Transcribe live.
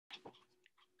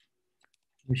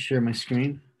me share my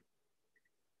screen.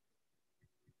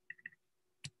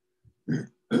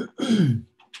 All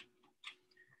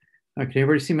right, can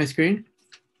everybody see my screen?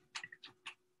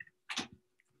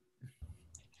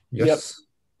 Yes.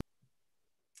 Yep.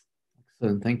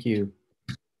 Excellent, thank you.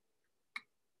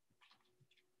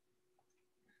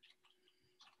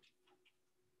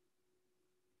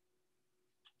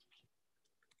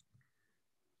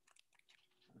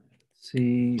 Let's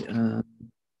see.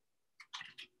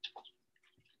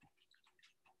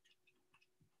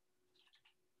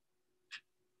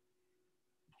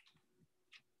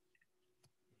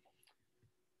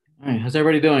 All right, how's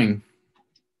everybody doing?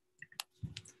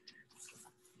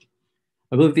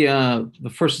 I believe the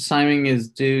first assignment is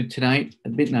due tonight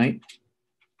at midnight.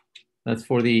 That's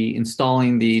for the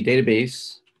installing the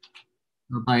database.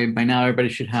 By now, everybody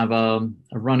should have a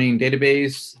running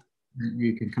database that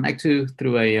you can connect to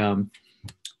through a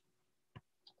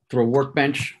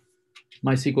Workbench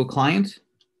MySQL client.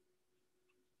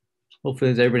 Hopefully,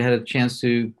 everybody had a chance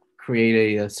to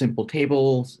create a simple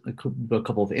table, a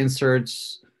couple of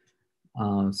inserts,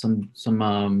 selecting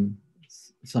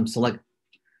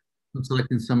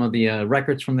some of the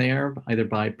records from there, either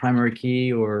by primary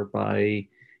key or by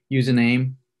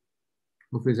username.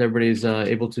 Hopefully everybody's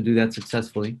able to do that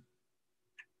successfully.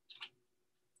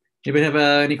 Anybody have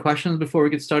any questions before we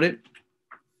get started?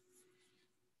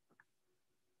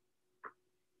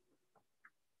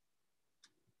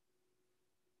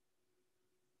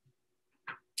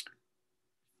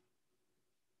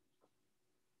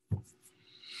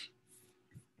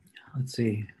 Let's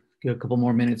see, give a couple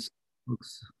more minutes,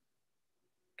 folks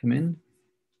come in.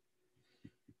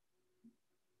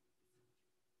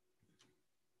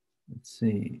 Let's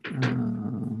see,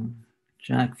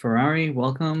 Jack Ferrari,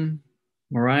 welcome.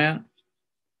 Mariah,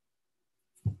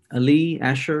 Ali,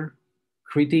 Asher,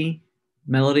 Kriti,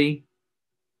 Melody,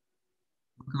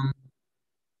 welcome.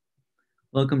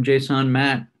 Welcome, Jason,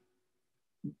 Matt,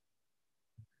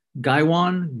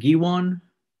 Giwan,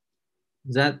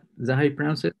 is that how you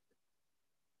pronounce it?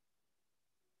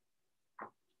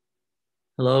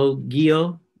 Hello,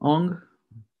 Gio, Ong,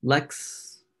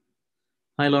 Lex.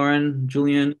 Hi, Lauren,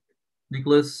 Julian,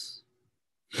 Nicholas.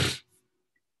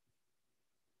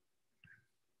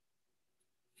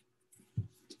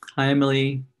 Hi,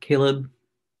 Emily, Caleb.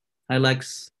 Hi,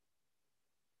 Lex.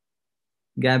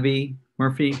 Gabby,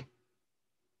 Murphy.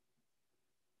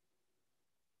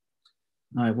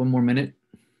 All right, one more minute.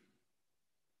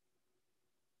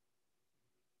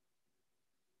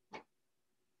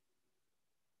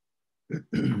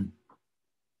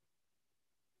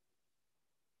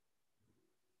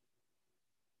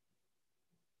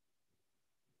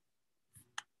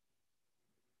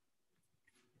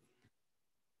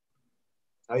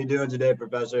 How you doing today,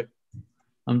 Professor?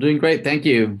 I'm doing great, thank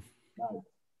you. Nice. How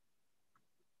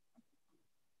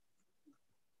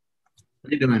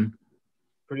are you doing?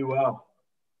 Pretty well.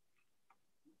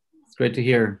 It's great to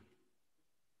hear.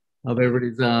 Hope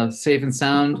everybody's safe and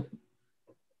sound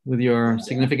with your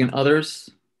significant others.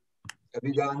 Have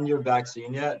you gotten your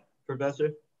vaccine yet,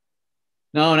 Professor?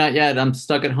 No, not yet. I'm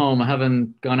stuck at home. I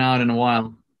haven't gone out in a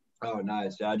while. Oh,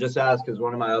 nice. Yeah, I just asked because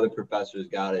one of my other professors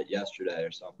got it yesterday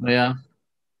or something. Oh, yeah.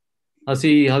 How's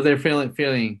they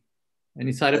feeling?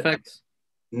 Any side effects?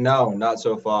 No, not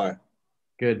so far.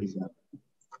 Good.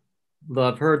 Though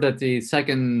I've heard that the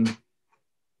second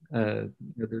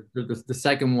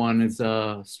second one is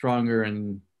stronger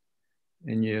and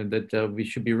that we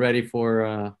should be ready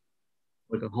for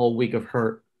like a whole week of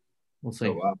hurt. We'll see.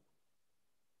 Oh, wow.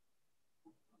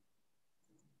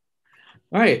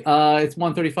 All right, it's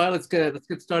 1:35. Let's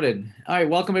get started. All right,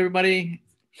 welcome everybody.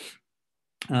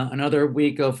 Another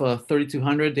week of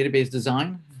 3200 database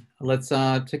design. Let's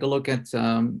take a look at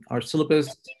our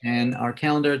syllabus and our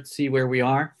calendar to see where we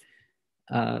are.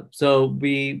 So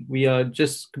we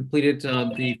just completed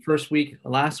the first week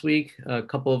last week, a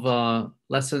couple of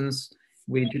lessons.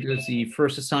 We introduced the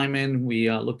first assignment. We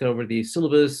looked over the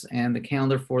syllabus and the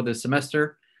calendar for the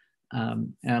semester.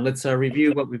 Let's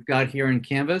review what we've got here in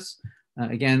Canvas.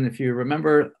 Again, if you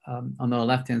remember, on the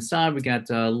left-hand side, we got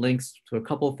links to a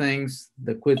couple of things.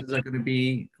 The quizzes are going to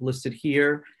be listed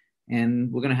here,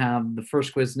 and we're going to have the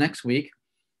first quiz next week.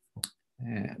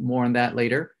 More on that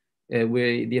later.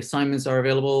 The assignments are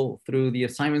available through the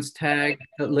assignments tag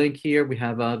link here. We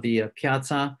have the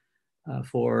Piazza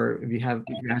for if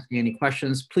you're asking any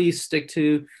questions, please stick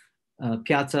to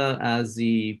Piazza as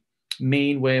the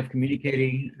main way of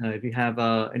communicating. If you have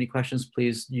any questions,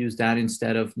 please use that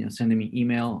instead of sending me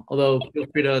email. Although feel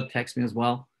free to text me as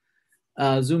well.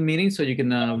 Zoom meetings, so you can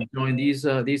join these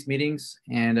meetings.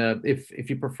 And if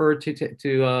you prefer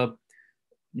to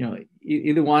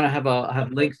either one. I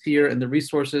have links here in the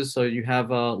resources, so you have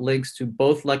links to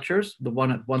both lectures. The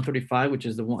one at 1:35, which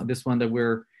is this one that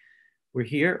we're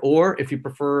here, or if you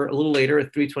prefer a little later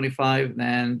at 3:25,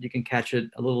 then you can catch it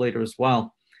a little later as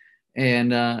well.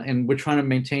 And we're trying to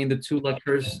maintain the two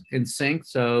lectures in sync.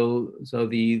 So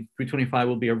the 3:25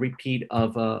 will be a repeat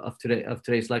of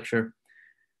today's lecture.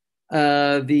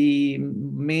 The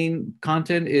main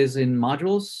content is in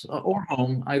modules or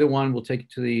home. Either one will take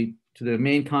you to the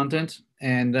main content.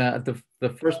 And the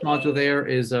first module there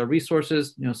is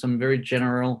resources. Some very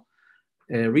general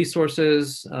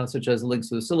resources such as links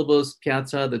to the syllabus,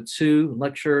 Piazza, the two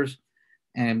lectures.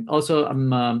 And also,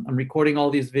 I'm recording all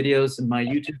these videos in my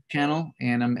YouTube channel,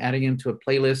 and I'm adding them to a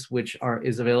playlist which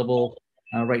is available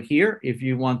right here. If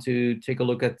you want to take a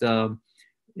look at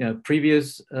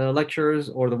previous lectures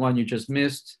or the one you just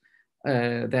missed,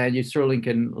 then you certainly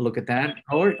can look at that.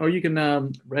 Or you can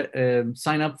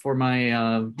sign up for my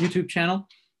YouTube channel,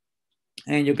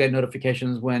 and you'll get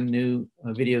notifications when new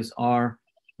videos are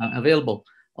available.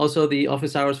 Also, the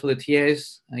office hours for the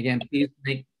TAs. Again, please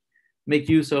make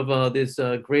use of this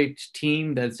great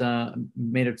team that's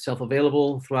made itself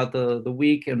available throughout the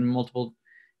week and multiple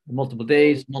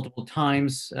days, multiple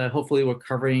times. Hopefully, we're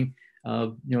covering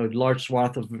a large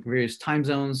swath of various time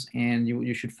zones, and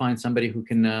you should find somebody who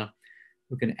can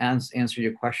answer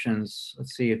your questions.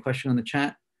 Let's see, a question in the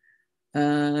chat.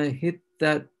 Hit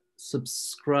that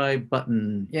subscribe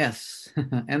button. Yes,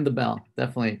 and the bell,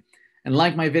 definitely. And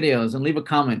like my videos and leave a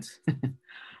comment.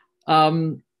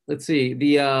 Let's see,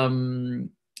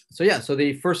 so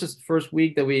the first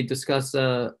week that we discussed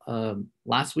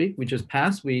last week, we just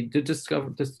passed, we did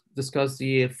discuss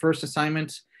the first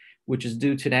assignment, which is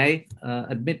due today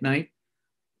at midnight.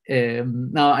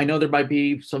 Now, I know there might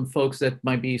be some folks that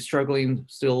might be struggling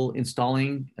still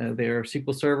installing their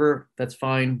SQL Server. That's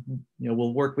fine.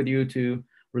 We'll work with you to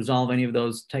resolve any of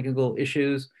those technical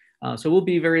issues. So we'll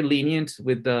be very lenient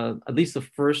with at least the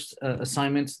first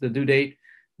assignment, the due date.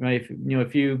 Right?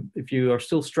 If you are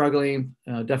still struggling,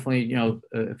 definitely,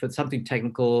 if it's something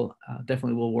technical,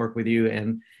 definitely we'll work with you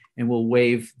and we'll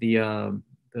waive the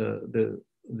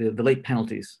late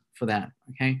penalties for that.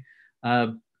 Okay.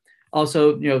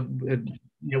 Also, we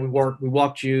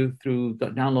walked you through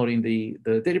downloading the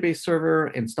database server,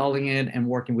 installing it, and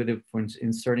working with it for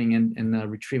inserting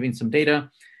and retrieving some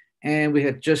data. And we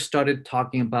had just started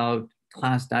talking about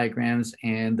class diagrams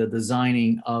and the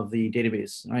designing of the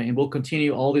database, right? And we'll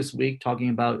continue all this week talking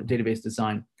about database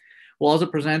design. We'll also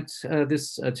present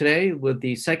this today with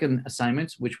the second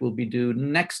assignment, which will be due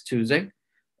next Tuesday.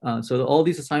 So all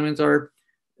these assignments are,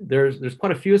 there's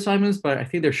quite a few assignments, but I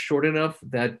think they're short enough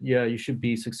that you should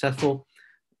be successful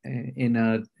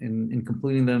in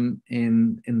completing them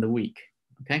in the week,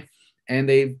 okay? And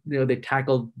they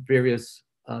tackled various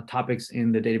topics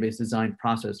in the database design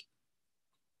process.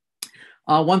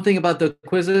 One thing about the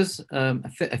quizzes,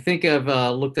 I think I've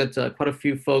looked at quite a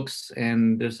few folks,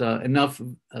 and there's enough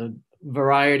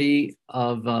variety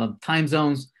of time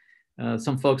zones.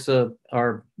 Some folks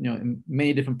are in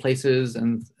many different places,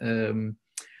 and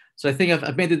so I think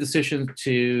I've made the decision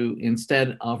to,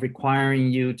 instead of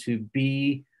requiring you to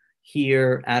be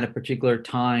here at a particular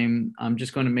time, I'm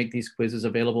just going to make these quizzes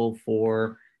available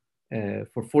for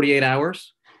 48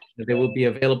 hours. They will be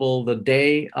available the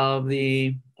day of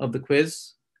the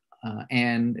quiz,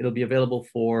 and it'll be available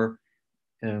for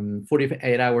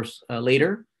 48 hours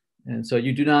later. And so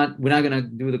we're not going to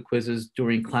do the quizzes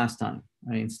during class time.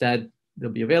 Right? Instead,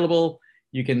 they'll be available.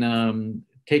 You can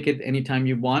take it anytime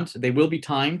you want. They will be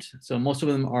timed. So most of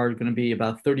them are going to be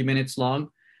about 30 minutes long,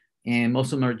 and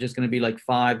most of them are just going to be like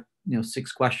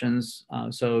 6 questions.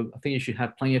 So I think you should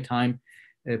have plenty of time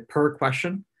per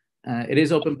question. It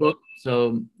is open book,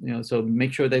 so so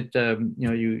make sure that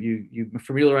you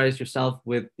familiarize yourself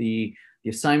with the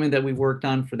assignment that we worked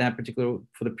on for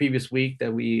the previous week,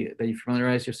 that you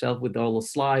familiarize yourself with all the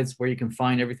slides where you can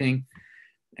find everything,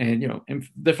 and and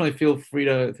definitely feel free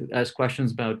to ask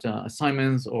questions about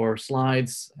assignments or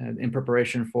slides in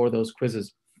preparation for those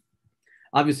quizzes.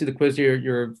 Obviously, the quiz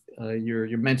you're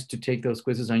meant to take those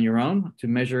quizzes on your own to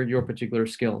measure your particular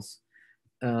skills.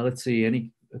 Let's see,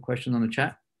 any questions on the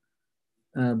chat?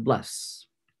 Bless.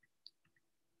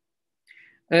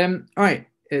 All right.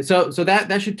 So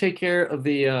that should take care of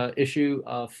the issue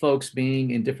of folks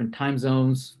being in different time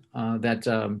zones. That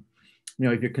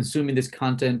if you're consuming this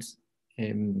content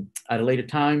at a later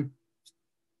time,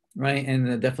 right?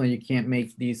 And definitely you can't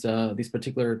make this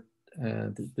particular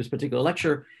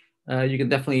lecture. You can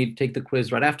definitely take the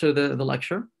quiz right after the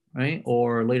lecture, right?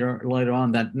 Or later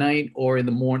on that night, or in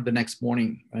the next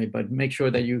morning, right? But make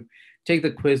sure that you take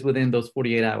the quiz within those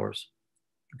 48 hours.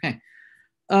 Okay.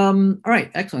 All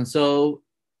right, excellent. So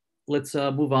let's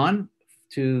move on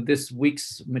to this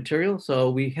week's material. So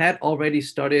we had already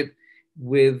started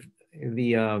with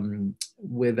the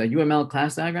UML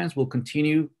class diagrams. We'll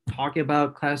continue talking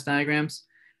about class diagrams,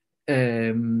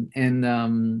 and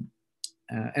then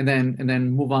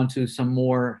move on to some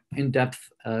more in-depth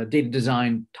data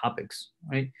design topics.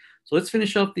 Right. So let's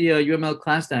finish up the UML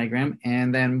class diagram,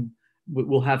 and then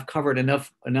we'll have covered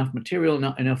enough material,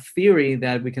 enough theory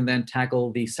that we can then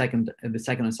tackle the second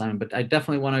assignment. But I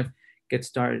definitely want to get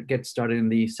started in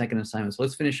the second assignment. So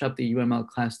let's finish up the UML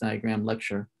class diagram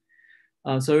lecture.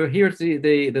 So here's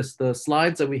the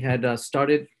slides that we had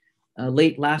started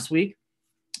late last week.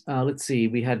 Let's see,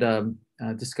 we had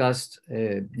discussed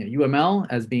UML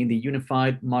as being the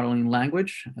unified modeling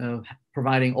language,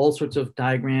 providing all sorts of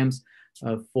diagrams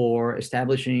for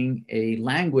establishing a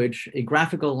language, a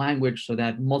graphical language, so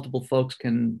that multiple folks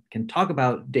can talk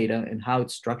about data and how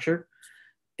it's structured.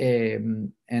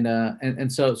 And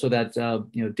so that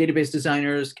database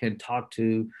designers can talk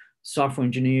to software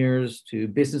engineers, to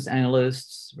business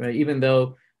analysts, right? Even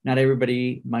though not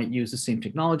everybody might use the same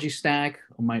technology stack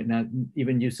or might not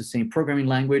even use the same programming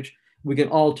language, we can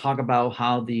all talk about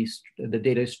how the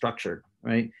data is structured,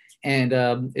 right? And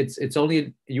it's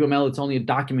only UML. It's only a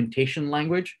documentation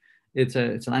language. It's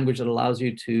a language that allows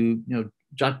you to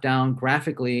jot down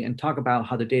graphically and talk about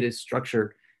how the data is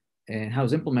structured and how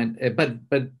it's implemented,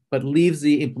 but leaves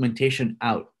the implementation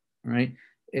out, right?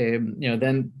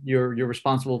 Then you're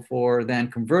responsible for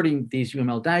then converting these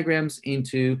UML diagrams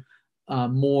into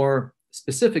more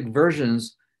specific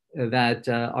versions that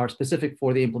are specific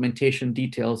for the implementation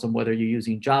details on whether you're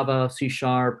using Java, C#,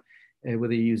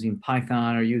 whether you're using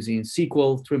Python or using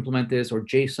SQL to implement this, or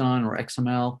JSON or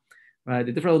XML. Right?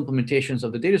 The different implementations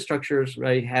of the data structures,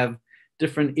 right, have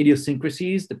different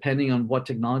idiosyncrasies depending on what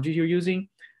technology you're using.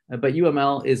 But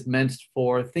UML is meant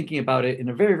for thinking about it in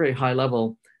a very, very high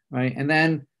level, right? And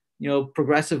then,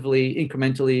 progressively,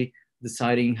 incrementally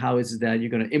deciding how is it that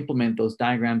you're going to implement those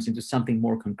diagrams into something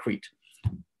more concrete.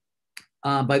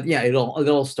 But yeah, it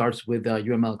all starts with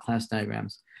UML class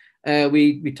diagrams.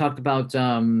 We talked about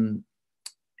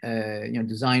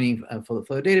designing for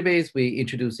the database. We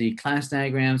introduced the class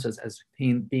diagrams as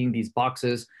being these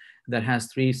boxes that has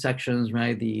three sections,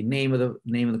 right? The name of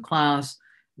the class,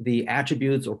 the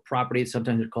attributes or properties.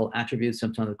 Sometimes they're called attributes,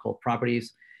 sometimes they're called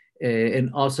properties,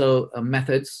 and also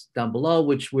methods down below,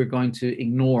 which we're going to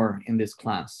ignore in this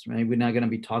class, right? We're not going to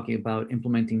be talking about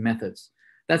implementing methods.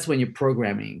 That's when you're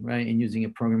programming, right? And using a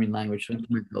programming language to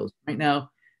implement those. Right now,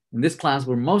 in this class,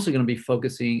 we're mostly going to be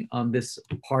focusing on this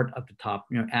part at the top,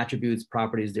 attributes,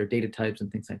 properties, their data types, and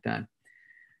things like that.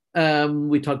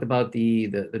 We talked about the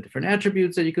different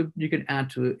attributes that you could add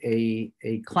to a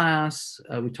class.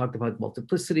 We talked about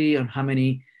multiplicity, on how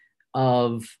many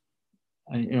of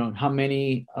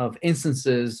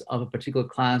instances of a particular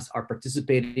class are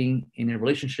participating in a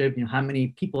relationship. How many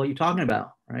people are you talking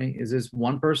about, right? Is this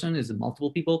one person? Is it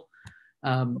multiple people?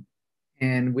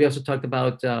 And we also talked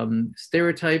about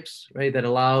stereotypes, right, that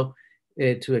allow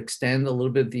it to extend a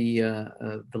little bit the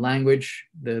language,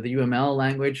 the UML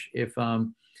language. If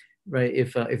the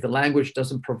language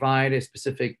doesn't provide a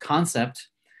specific concept,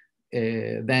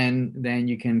 then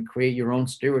you can create your own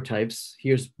stereotypes.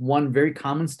 Here's one very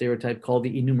common stereotype called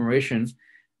the enumeration,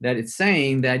 that it's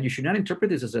saying that you should not interpret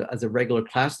this as a regular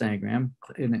class diagram.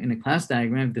 In a class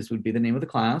diagram, this would be the name of the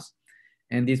class,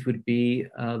 and these would be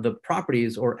the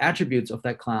properties or attributes of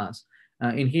that class.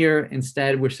 In here,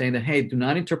 instead, we're saying that, hey, do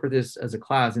not interpret this as a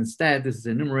class. Instead, this is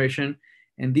enumeration,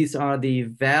 and these are the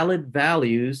valid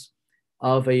values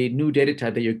of a new data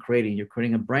type that you're creating. You're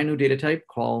creating a brand new data type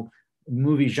called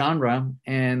movie genre,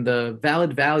 and the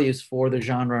valid values for the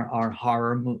genre are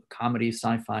horror, comedy,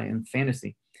 sci-fi, and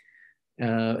fantasy.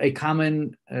 A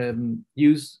common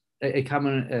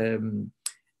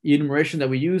enumeration that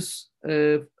we use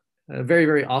very,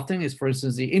 very often is, for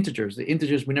instance, the integers. The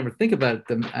integers, we never think about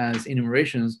them as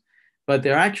enumerations, but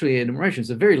they're actually enumerations.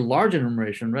 It's a very large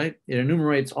enumeration, right? It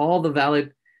enumerates all the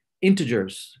valid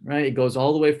integers, right? It goes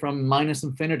all the way from minus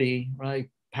infinity, right?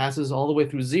 Passes all the way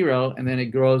through 0, and then it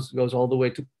goes all the way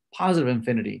to positive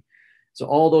infinity. So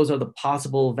all those are the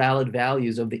possible valid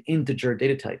values of the integer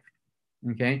data type,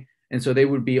 okay? And so they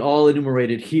would be all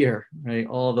enumerated here, right?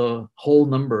 All the whole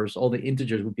numbers, all the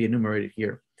integers would be enumerated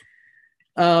here.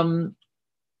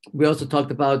 We also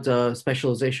talked about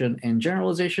specialization and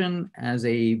generalization as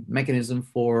a mechanism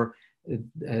for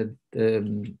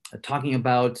talking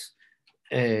about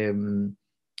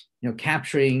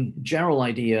capturing general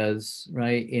ideas,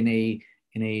 right, in a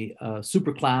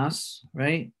superclass,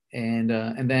 right, and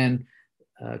then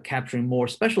capturing more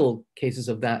special cases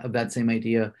of that same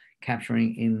idea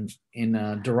capturing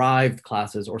in derived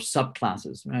classes or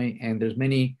subclasses, right? And there's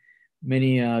many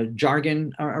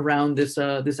jargon around this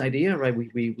this idea, right?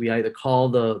 We either call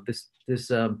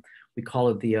we call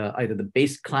it the either the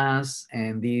base class,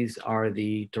 and these are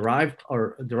the derived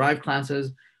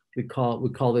classes. We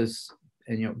call this,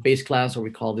 and base class, or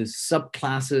we call this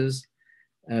subclasses.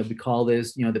 We call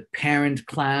this the parent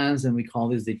class, and we call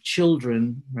this the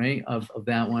children, right, of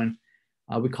that one.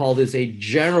 We call this a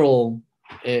general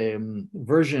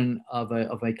version of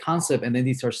a concept, and then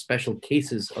these are special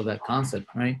cases of that concept,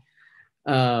 right?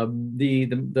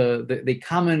 The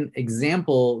common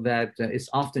example that is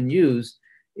often used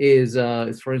is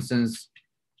for instance,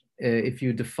 if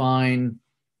you define,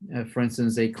 for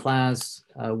instance, a class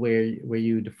where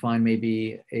you define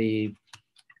maybe a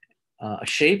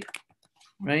shape,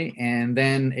 right, and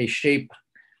then a shape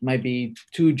might be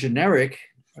too generic,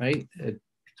 right,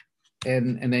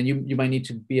 and then you might need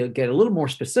to get a little more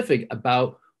specific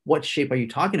about what shape are you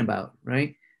talking about,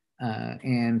 right?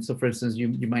 And so, for instance,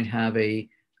 you might have a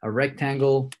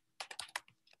rectangle,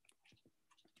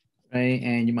 right?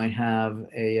 And you might have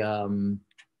a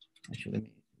actually, let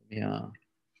me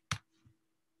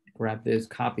grab this,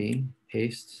 copy,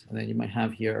 paste, and then you might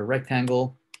have here a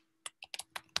rectangle,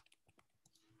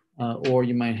 or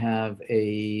you might have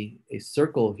a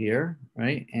circle here,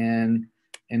 right? And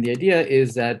the idea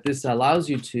is that this allows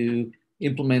you to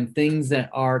implement things that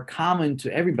are common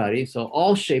to everybody. So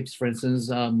all shapes, for instance,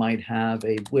 might have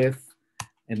a width,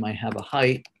 it might have a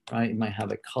height, right? It might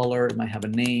have a color, it might have a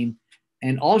name,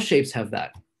 and all shapes have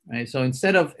that, right? So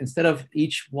instead of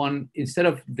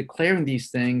declaring these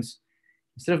things,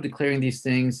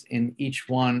 in each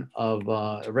one of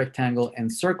a rectangle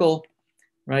and circle,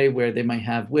 right, where they might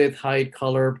have width, height,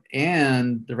 color,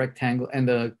 and the rectangle and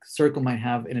the circle might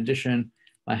have, in addition,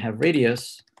 might have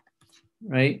radius,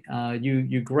 right?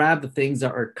 You grab the things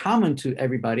that are common to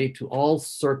everybody, to all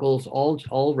circles,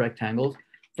 all rectangles.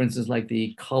 For instance, like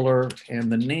the color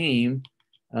and the name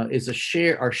are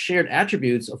shared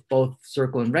attributes of both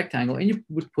circle and rectangle, and you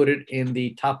would put it in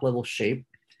the top level shape,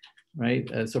 right?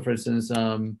 So for instance,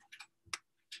 you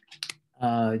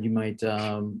might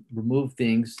remove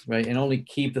things, right, and only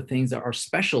keep the things that are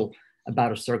special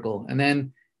about a circle, and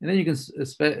then you can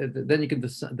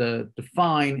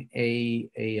define a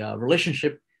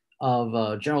relationship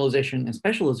of generalization and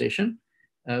specialization,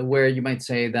 where you might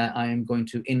say that I am going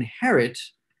to inherit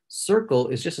circle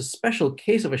is just a special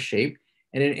case of a shape,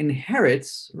 and it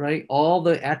inherits, right, all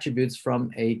the attributes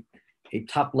from a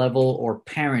top level or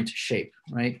parent shape,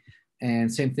 right?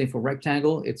 And same thing for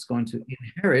rectangle, it's going to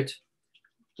inherit.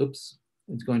 It's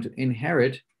going to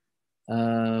inherit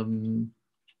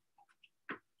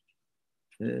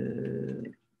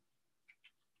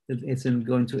it's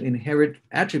going to inherit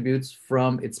attributes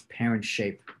from its parent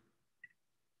shape.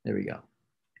 There we go.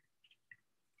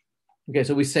 Okay,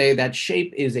 so we say that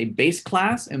shape is a base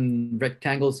class and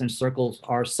rectangles and circles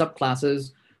are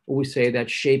subclasses, or we say that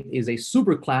shape is a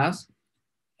superclass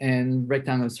and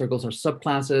rectangles and circles are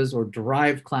subclasses or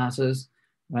derived classes,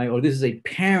 right? Or this is a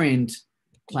parent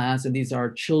class and these are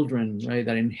children, right,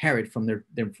 that inherit from their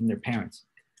parents.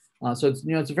 So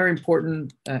it's a very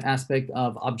important aspect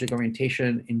of object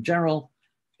orientation in general,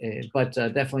 but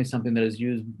definitely something that is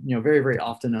used very, very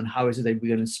often on how is it that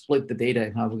we're going to split the data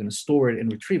and how we're going to store it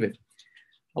and retrieve it.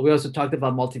 We also talked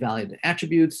about multi-valued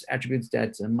attributes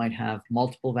that might have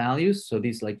multiple values. So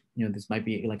these this might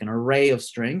be like an array of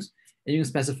strings, and you can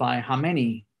specify how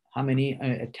many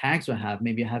tags we have.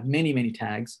 Maybe I have many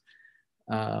tags.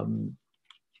 And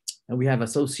we have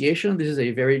association. This is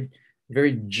a very,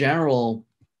 very general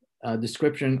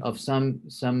description of some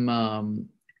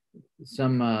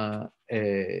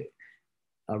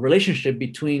relationship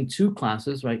between two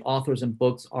classes, right? Authors and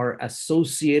books are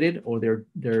associated, or they're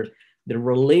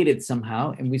related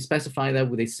somehow, and we specify that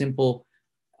with a simple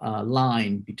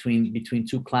line between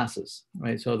two classes,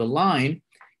 right? So the line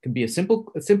can be a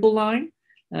simple line,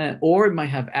 or it might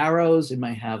have arrows, it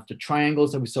might have the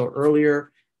triangles that we saw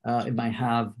earlier, it might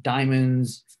have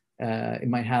diamonds, it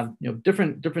might have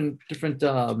different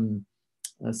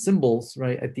symbols,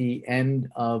 right, at the end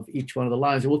of each one of the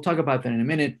lines. And we'll talk about that in a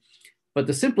minute. But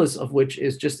the simplest of which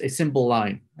is just a simple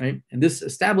line, right? And this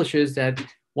establishes that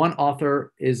one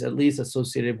author is at least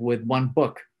associated with one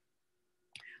book.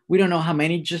 We don't know how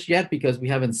many just yet because we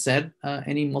haven't said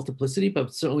any multiplicity,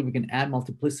 but certainly we can add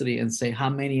multiplicity and say how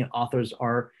many authors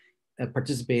are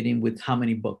participating with how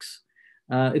many books.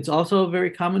 It's also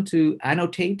very common to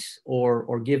annotate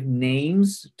or give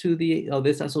names to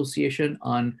this association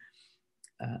on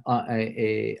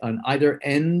either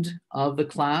end of the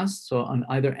class. So on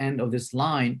either end of this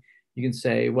line, you can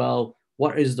say, well,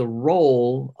 what is the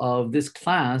role of this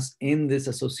class in this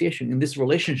association, in this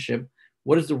relationship?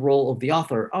 What is the role of the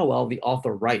author? Oh, well, the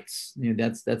author writes.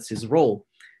 That's his role.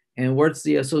 And what's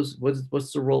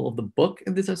the role of the book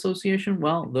in this association?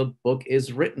 Well, the book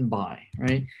is written by,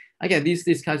 right? Again,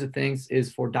 these kinds of things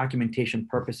is for documentation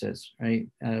purposes, right?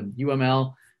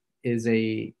 UML is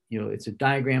it's a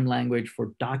diagram language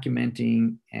for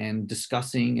documenting and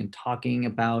discussing and talking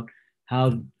about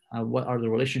how what are the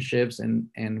relationships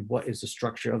and what is the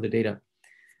structure of the data.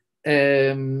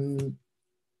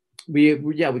 We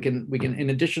can in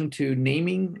addition to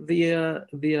naming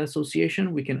the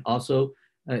association, we can also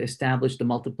establish the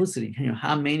multiplicity.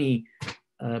 How many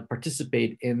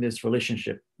participate in this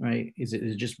relationship, right? Is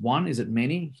it just one? Is it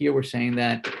many? Here we're saying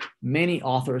that many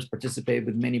authors participate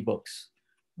with many books,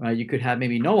 right? You could have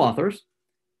maybe no authors,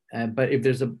 but if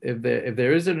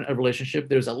there is a relationship,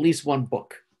 there's at least one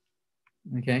book.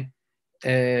 Okay.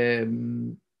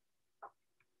 And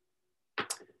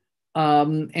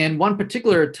one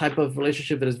particular type of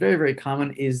relationship that is very, very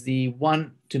common is the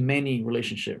one-to-many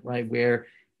relationship, right? Where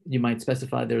you might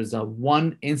specify there's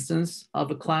one instance of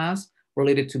a class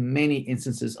related to many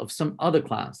instances of some other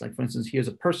class. Like, for instance, here's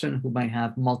a person who might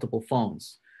have multiple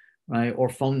phones, right? Or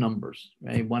phone numbers,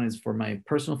 right? One is for my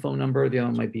personal phone number. The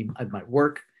other might be at my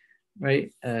work,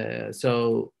 right?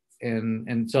 So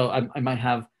I might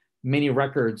have many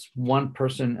records, one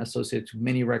person associated to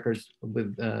many records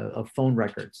with of phone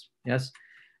records, yes?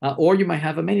 Or you might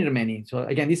have a many-to-many. So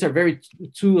again, these are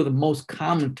two of the most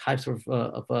common types of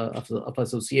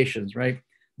associations, right?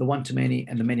 The one-to-many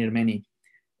and the many-to-many.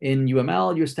 In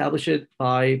UML, you establish it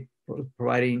by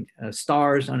providing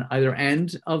stars on either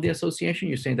end of the association.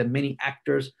 You're saying that many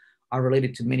actors are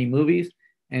related to many movies.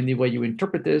 And the way you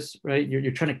interpret this, right,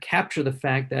 you're trying to capture the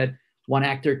fact that one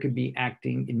actor could be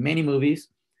acting in many movies,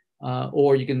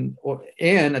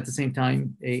 and at the same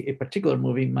time, a particular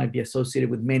movie might be associated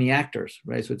with many actors,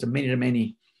 right? So it's a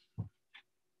many-to-many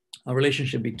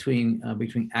relationship between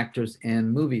actors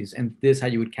and movies, and this is how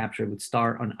you would capture it with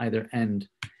star on either end.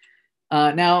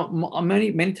 Now,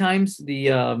 many times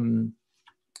when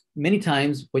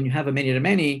you have a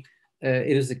many-to-many,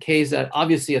 it is the case that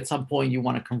obviously at some point you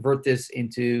want to convert this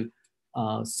into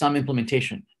some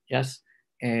implementation, yes?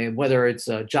 Whether it's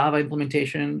a Java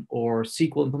implementation or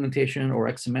SQL implementation or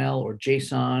XML or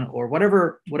JSON or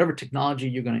whatever technology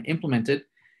you're going to implement it,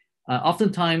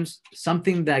 oftentimes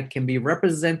something that can be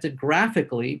represented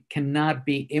graphically cannot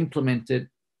be implemented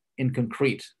in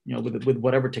concrete, with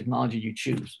whatever technology you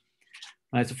choose.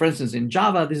 Right? So for instance, in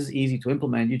Java, this is easy to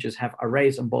implement. You just have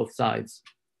arrays on both sides,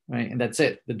 right? And that's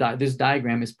it. This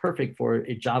diagram is perfect for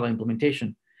a Java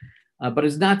implementation, but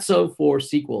it's not so for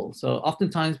SQL. So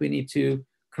oftentimes we need to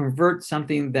convert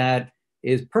something that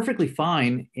is perfectly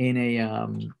fine in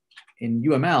in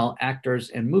UML, actors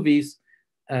and movies,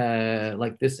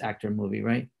 like this actor movie,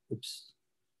 right? Oops.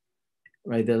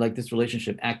 Right, they're like this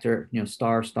relationship, actor,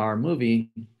 star movie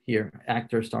here,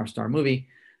 actor, star movie.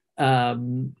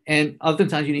 And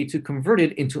oftentimes you need to convert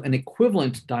it into an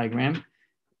equivalent diagram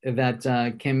that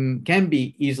can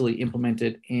be easily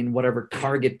implemented in whatever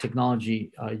target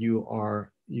technology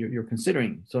you're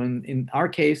considering. So in our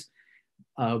case,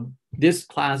 this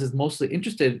class is mostly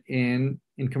interested in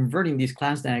converting these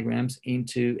class diagrams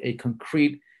into a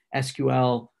concrete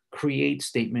SQL create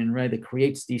statement, right? That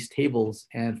creates these tables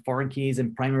and foreign keys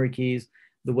and primary keys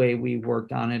the way we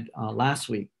worked on it last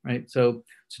week, right? So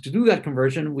to do that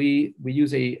conversion, we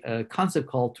use a concept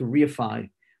called to reify.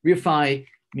 Reify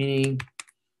meaning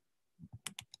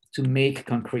to make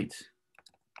concrete,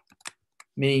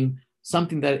 meaning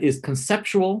something that is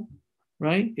conceptual,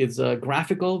 right? It's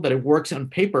graphical, that it works on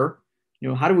paper.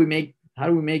 How do we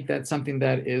make that something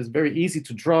that is very easy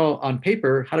to draw on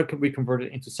paper? How can we convert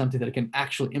it into something that it can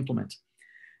actually implement?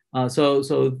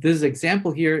 So this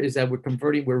example here is that we're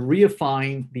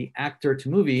reifying the actor to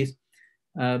movies.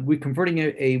 We're converting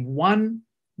a one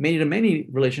many-to-many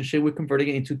relationship. We're converting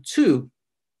it into two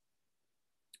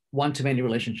one-to-many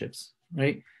relationships,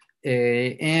 right?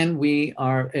 And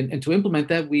to implement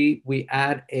that, we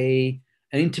add an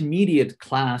intermediate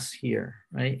class here,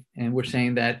 right? And we're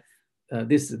saying that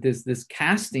this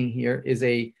casting here is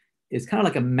kind of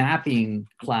like a mapping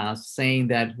class, saying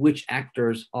that which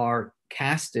actors are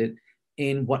casted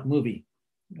in what movie.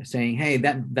 Saying, hey,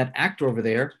 that actor over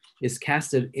there is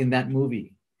casted in that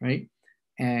movie, right?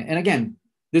 And again,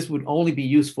 this would only be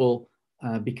useful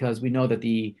because we know that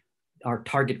our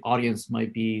target audience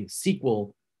might be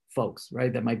SQL folks,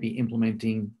 right? That might be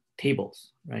implementing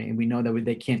tables, right? And we know that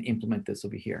they can't implement this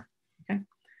over here, okay?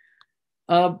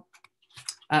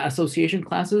 Association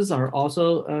classes are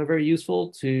also very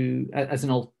useful as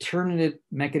an alternative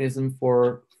mechanism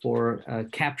for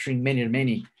capturing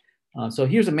many-to-many. So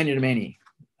here's a many-to-many.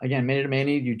 Again,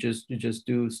 many-to-many, you just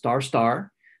do star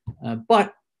star,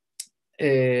 but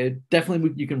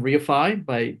definitely you can reify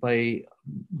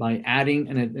by adding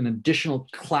an additional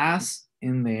class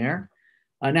in there.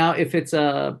 Now, if it's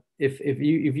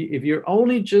if you're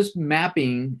only just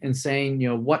mapping and saying, you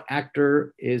know, what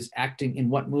actor is acting in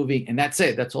what movie, and that's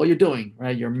it, that's all you're doing,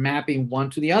 right? You're mapping one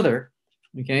to the other.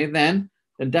 Okay, then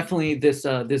definitely this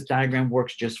diagram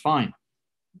works just fine,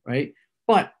 right?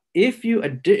 But if you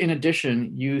in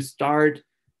addition you start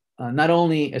not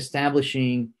only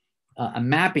establishing a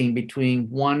mapping between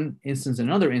one instance and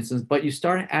another instance, but you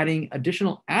start adding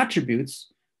additional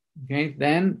attributes, okay,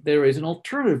 then there is an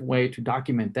alternative way to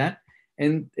document that,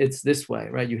 and it's this way,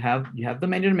 right? You have the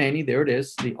many-to-many, there it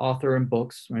is, the author and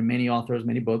books, right? Many authors,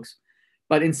 many books,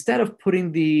 but instead of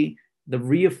putting the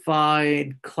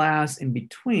reified class in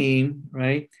between,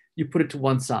 right, you put it to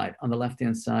one side on the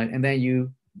left-hand side, and then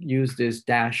you use this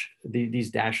dash, these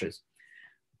dashes.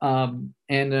 I'm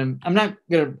not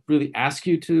going to really ask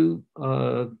you to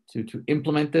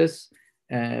implement this.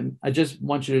 I just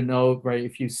want you to know, right,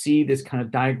 if you see this kind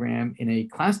of diagram in a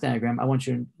class diagram, I want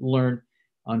you to learn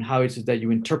on how it is that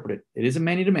you interpret it. It is a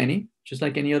many-to-many, just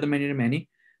like any other many-to-many,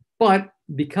 but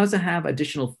because I have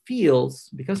additional fields,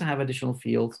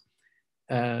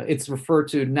 it's referred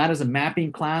to not as a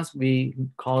mapping class, we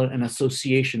call it an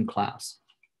association class,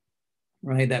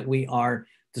 right? That we are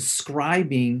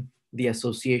describing the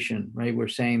association, right? We're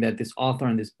saying that this author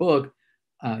in this book,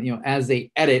 you know, as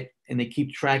they edit and they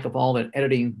keep track of all that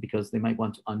editing because they might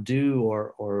want to undo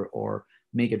or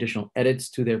make additional edits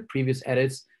to their previous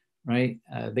edits, right?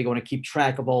 They want to keep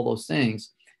track of all those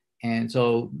things. And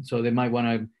so they might want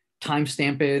to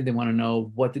timestamp it. They want to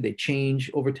know what did they change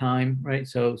over time, right?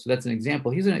 So that's an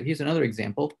example. Here's another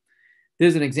example.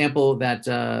 There's an example that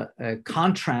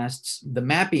contrasts the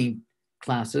mapping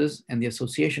classes and the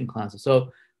association classes.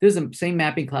 So this is the same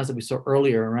mapping class that we saw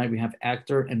earlier, right? We have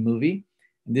actor and movie.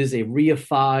 And this is a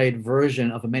reified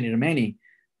version of a many-to-many,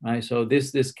 right? So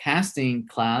this casting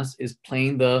class is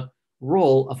playing the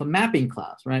role of a mapping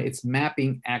class, right? It's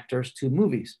mapping actors to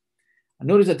movies.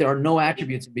 Notice that there are no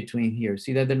attributes in between here.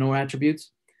 See that there are no attributes?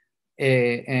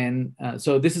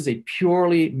 So this is a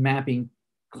purely mapping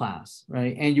class,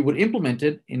 right? And you would implement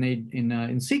it in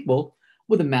SQL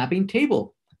with a mapping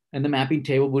table. And the mapping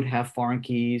table would have foreign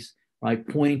keys, right?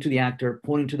 Pointing to the actor,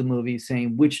 pointing to the movie,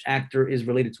 saying which actor is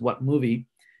related to what movie.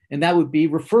 And that would be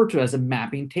referred to as a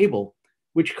mapping table,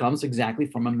 which comes exactly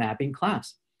from a mapping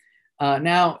class.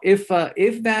 Now, if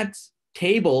that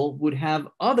table would have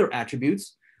other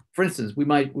attributes, for instance, we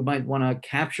might want to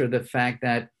capture the fact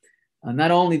that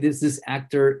not only this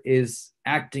actor is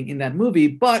acting in that movie,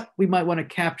 but we might want to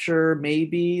capture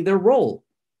maybe their role,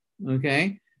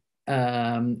 okay?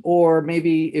 Or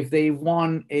maybe if they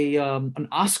won an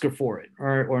Oscar for it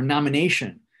or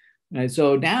nomination. Right?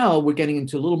 So now we're getting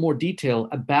into a little more detail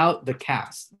about the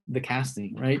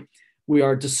casting, right? We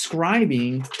are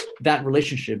describing that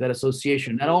relationship, that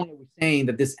association. Not only are we saying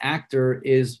that this actor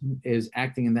is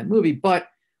acting in that movie, but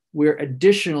we're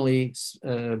additionally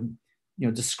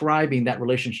describing that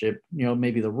relationship,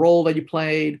 maybe the role that you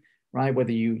played, right?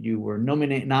 Whether you were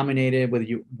nominated, whether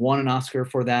you won an Oscar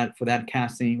for that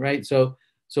casting, right? So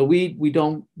we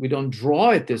don't draw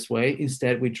it this way.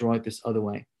 Instead, we draw it this other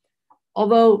way.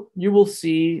 Although you will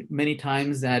see many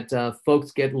times that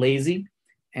folks get lazy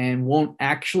and won't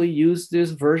actually use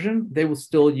this version, they will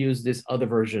still use this other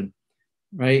version,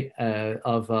 right?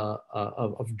 Of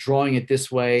drawing it this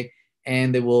way,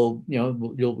 and they will,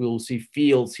 you'll see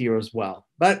fields here as well.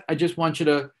 But I just want you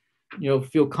to,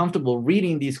 feel comfortable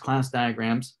reading these class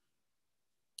diagrams.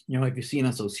 If you see an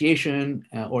association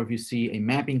or if you see a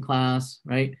mapping class,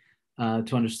 right,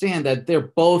 to understand that they're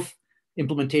both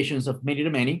implementations of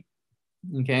many-to-many.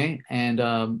 Okay,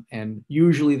 and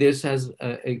usually this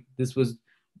was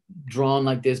drawn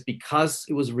like this because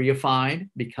it was reified,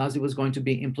 because it was going to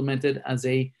be implemented as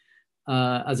a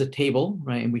table,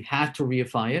 right? And we had to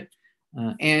reify it.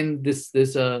 And this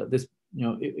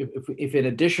if in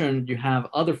addition you have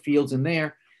other fields in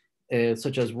there,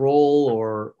 such as role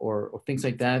or things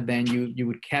like that, then you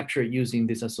would capture it using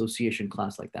this association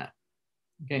class like that.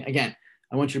 Okay, again,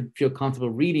 I want you to feel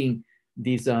comfortable reading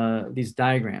these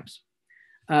diagrams.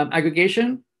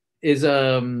 Aggregation is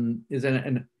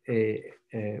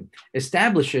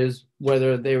establishes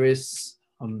whether there is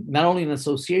not only an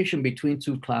association between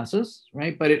two classes,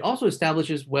 right, but it also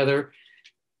establishes whether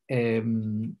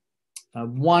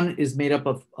one is made up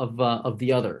of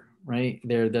the other, right?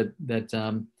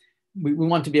 We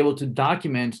want to be able to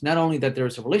document not only that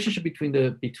there's a relationship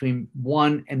between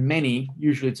one and many,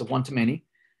 usually it's a one to many,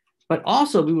 But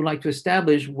also we would like to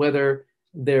establish whether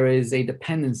there is a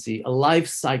dependency, a life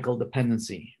cycle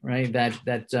dependency, right?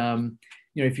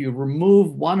 If you remove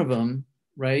one of them,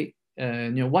 right,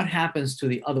 what happens to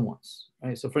the other ones,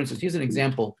 right? So for instance, here's an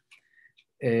example.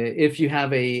 If you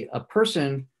have a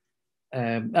person,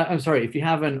 if you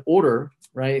have an order,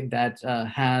 right, that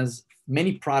has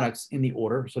many products in the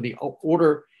order. So the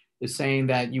order is saying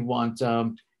that you want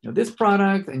this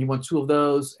product, and you want 2 of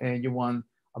those, and you want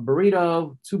a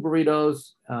burrito, 2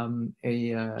 burritos, and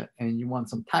you want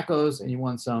some tacos, and you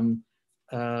want some,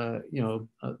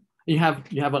 you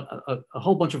have a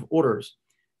whole bunch of orders,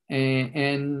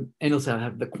 and it'll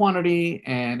have the quantity,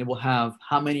 and it will have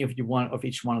how many of you want of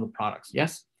each one of the products.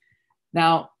 Yes.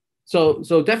 Now, so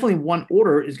definitely one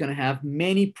order is going to have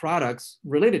many products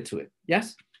related to it.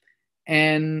 Yes.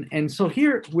 And so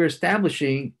here we're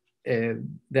establishing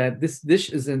that this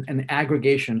is an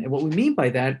aggregation. And what we mean by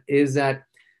that is that,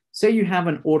 say you have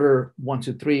an order 1,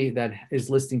 2, 3 that is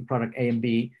listing product A and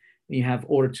B, and you have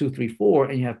order 2, 3, 4,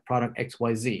 and you have product X,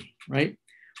 Y, Z, right?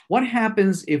 What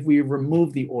happens if we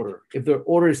remove the order? If the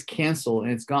order is canceled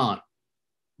and it's gone?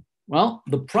 Well,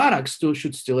 the products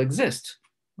should still exist,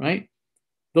 right?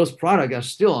 Those products are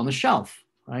still on the shelf,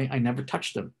 right? I never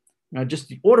touched them. Just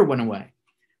the order went away.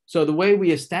 So the way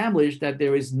we establish that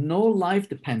there is no life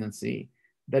dependency,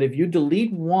 that if you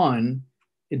delete one,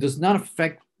 it does not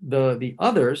affect the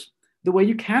others, the way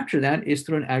you capture that is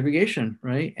through an aggregation,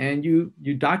 right? And you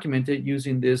document it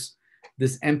using this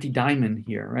empty diamond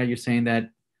here, right? You're saying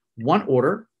that one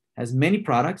order has many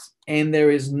products and there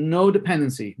is no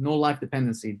dependency, no life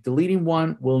dependency. Deleting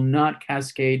one will not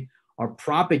cascade or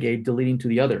propagate deleting to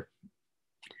the other.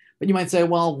 But you might say,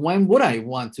 well, when would I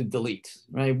want to delete,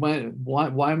 right? When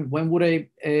would I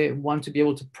want to be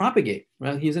able to propagate?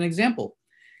 Well, here's an example.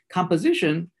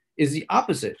 Composition is the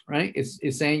opposite, right?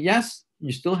 It's saying, yes,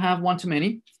 you still have one too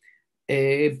many,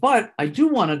 but I do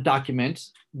want to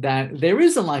document that there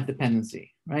is a life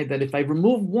dependency, right? That if I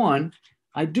remove one,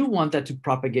 I do want that to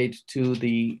propagate to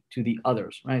the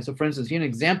others, right? So for instance, here's an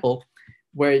example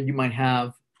where you might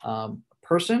have a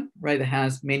person, right, that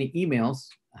has many emails.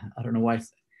 I don't know why.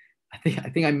 I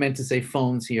think I meant to say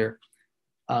phones here,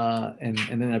 and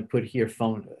then I put here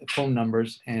phone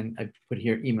numbers, and I put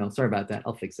here email. Sorry about that.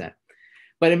 I'll fix that.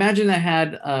 But imagine I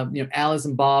had Alice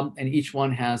and Bob, and each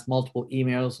one has multiple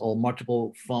emails or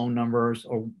multiple phone numbers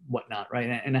or whatnot,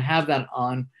 right? And I have that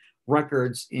on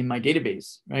records in my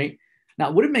database, right? Now,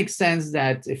 would it make sense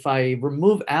that if I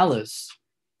remove Alice,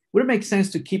 would it make sense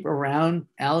to keep around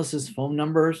Alice's phone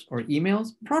numbers or emails?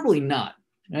 Probably not.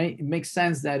 Right? It makes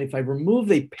sense that if I remove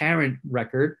a parent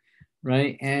record,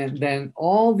 right, and then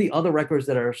all the other records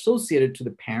that are associated to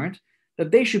the parent,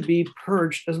 that they should be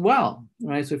purged as well,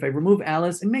 right? So if I remove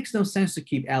Alice, it makes no sense to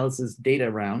keep Alice's data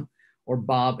around, or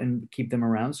Bob, and keep them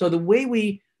around. So the way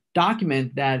we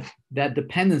document that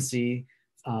dependency,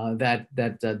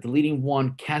 deleting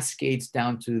one cascades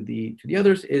down to the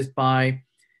others, is by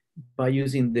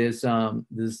using this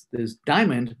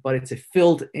diamond, but it's a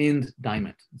filled-in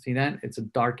diamond. See that? It's a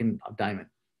darkened diamond.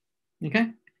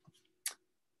 Okay.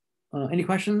 Any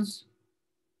questions?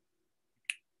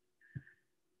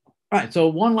 All right. So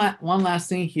one last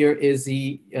thing here is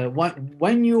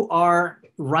when you are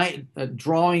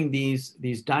drawing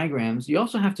these diagrams, you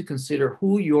also have to consider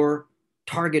who your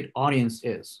target audience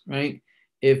is, right?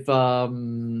 If are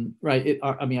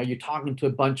you talking to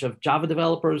a bunch of Java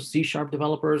developers, C#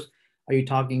 developers? Are you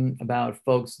talking about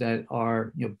folks that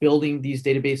are building these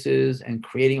databases and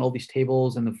creating all these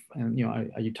tables, and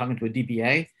are you talking to a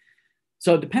DBA?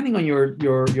 So depending on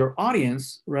your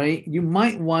audience, right, you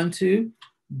might want to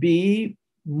be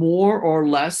more or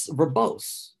less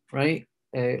verbose, right,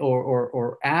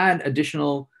 or add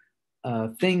additional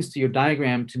things to your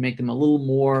diagram to make them a little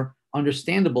more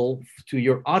understandable to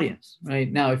your audience,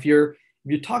 right? Now, if you're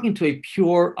talking to a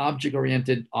pure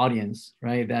object-oriented audience,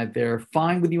 right, that they're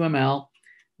fine with UML,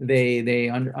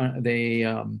 they're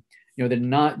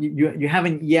not, you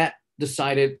haven't yet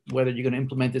decided whether you're going to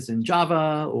implement this in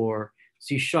Java or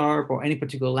C# or any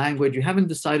particular language. You haven't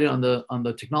decided on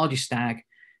the technology stack.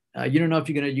 You don't know if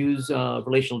you're going to use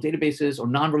relational databases or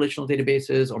non-relational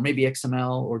databases, or maybe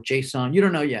XML or JSON. You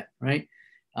don't know yet, right?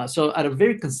 So at a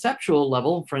very conceptual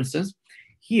level, for instance,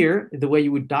 here, the way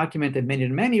you would document a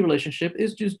many-to-many relationship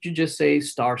is you just say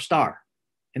star,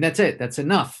 and that's it. That's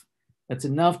enough. That's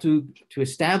enough to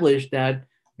establish that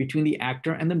between the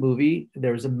actor and the movie,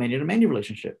 there's a many-to-many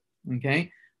relationship, okay?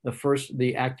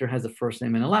 The actor has a first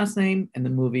name and a last name, and the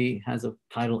movie has a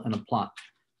title and a plot.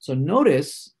 So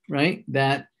notice, right,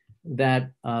 that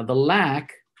the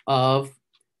lack of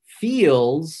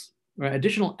fields, right,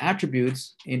 additional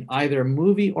attributes in either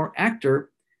movie or actor,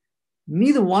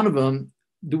 neither one of them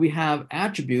do we have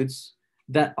attributes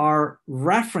that are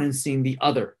referencing the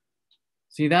other.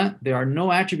 See that? There are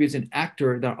no attributes in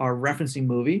actor that are referencing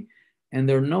movie, and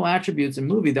there are no attributes in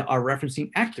movie that are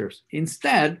referencing actors.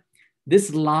 Instead,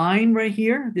 this line right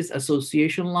here, this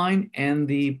association line and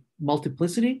the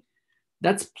multiplicity,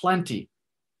 that's plenty.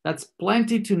 That's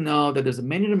plenty to know that there's a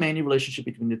many-to-many relationship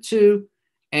between the two.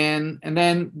 And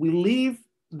then we leave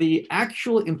the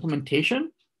actual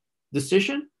implementation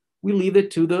decision, we leave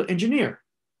it to the engineer,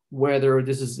 whether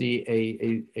this is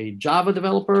a Java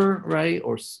developer, right,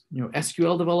 or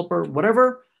SQL developer,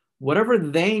 whatever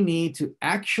they need to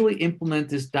actually implement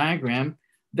this diagram,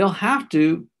 they'll have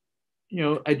to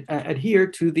adhere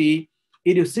to the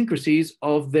idiosyncrasies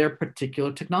of their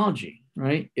particular technology,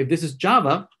 right? If this is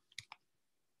Java,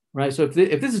 right? So if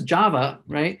this is Java,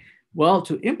 right? Well,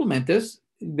 to implement this,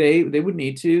 they would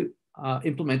need to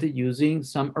implement it using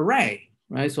some array,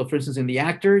 right? So for instance, in the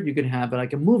actor, you could have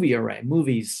like a movie array,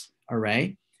 movies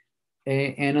array.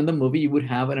 And in the movie, you would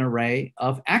have an array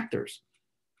of actors.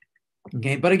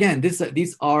 Okay, but again,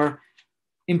 these are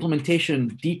implementation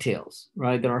details,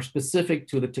 right, that are specific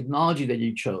to the technology that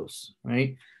you chose,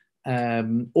 right?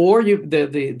 Or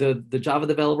the Java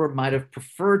developer might have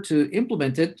preferred to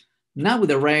implement it not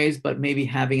with arrays, but maybe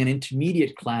having an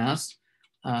intermediate class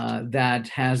that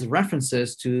has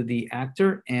references to the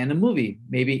actor and a movie,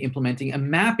 maybe implementing a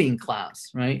mapping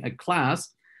class, right? A class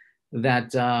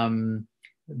that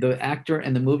the actor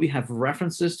and the movie have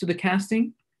references to the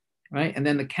casting, right? And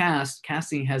then the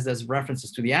casting has those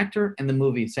references to the actor and the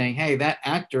movie saying, hey, that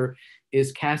actor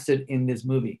is casted in this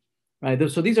movie, right?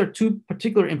 So these are two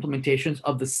particular implementations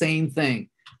of the same thing,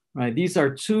 right? These are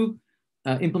two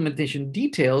implementation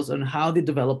details on how the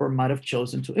developer might have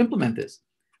chosen to implement this.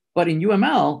 But in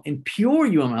UML, in pure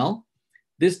UML,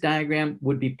 this diagram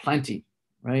would be plenty,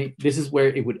 right? This is where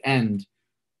it would end,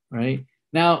 right?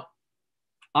 Now,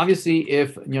 obviously,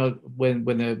 if when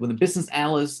the business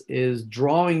analyst is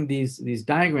drawing these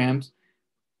diagrams,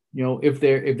 if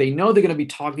they know they're going to be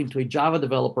talking to a Java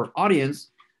developer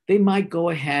audience, they might go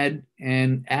ahead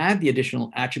and add the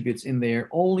additional attributes in there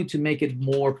only to make it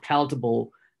more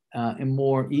palatable and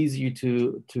more easy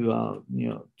to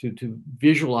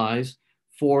visualize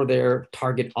for their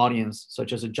target audience,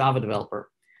 such as a Java developer.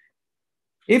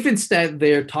 If instead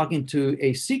they're talking to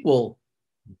a SQL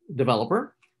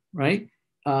developer, right?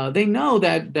 They know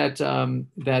that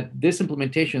this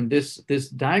implementation, this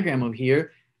diagram over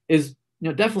here, is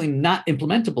definitely not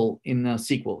implementable in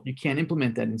SQL. You can't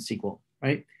implement that in SQL,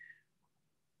 right?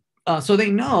 So they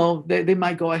know that they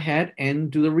might go ahead and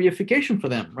do the reification for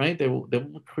them, right? They will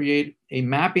create a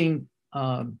mapping.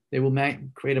 They will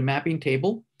create a mapping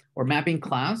table or mapping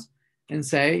class and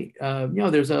say,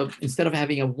 there's instead of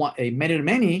having a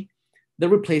many-to-many, they'll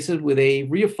replace it with a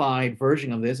reified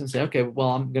version of this and say, okay,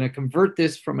 well, I'm going to convert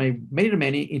this from a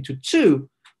many-to-many into two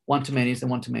one-to-manys and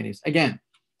one-to-manys. Again,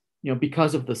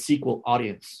 because of the SQL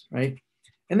audience, right?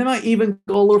 And they might even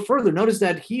go a little further. Notice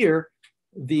that here,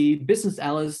 the business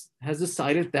analyst has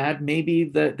decided that maybe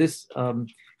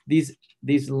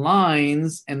these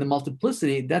lines and the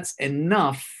multiplicity, that's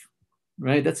enough,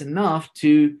 right? That's enough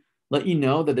to let you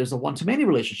know that there's a one-to-many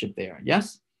relationship there,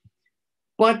 yes?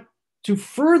 But to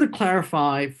further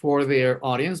clarify for their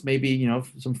audience, maybe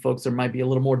some folks that might be a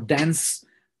little more dense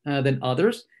than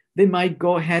others, they might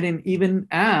go ahead and even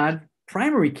add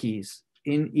primary keys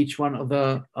in each one of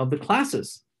the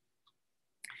classes.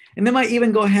 And they might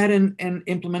even go ahead and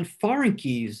implement foreign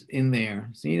keys in there.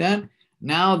 See that?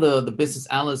 Now the business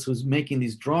analyst who's making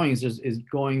these drawings is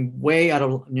going way out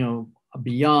of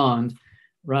beyond,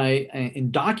 right,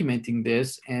 in documenting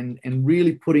this and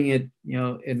really putting it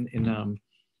in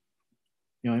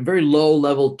very low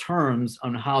level terms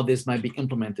on how this might be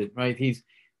implemented, right? He's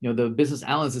the business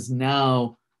analyst is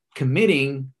now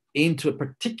committing into a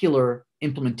particular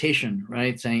implementation,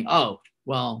 right? Saying, oh,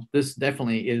 well, this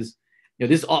definitely is.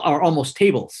 These are almost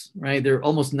tables, right? They're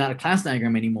almost not a class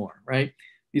diagram anymore, right?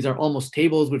 These are almost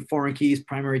tables with foreign keys,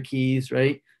 primary keys,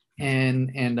 right?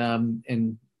 And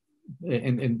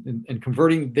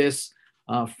converting this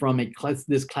from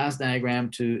this class diagram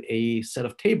to a set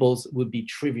of tables would be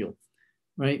trivial,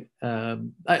 right?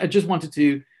 I just wanted for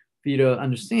you to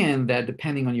understand that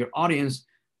depending on your audience,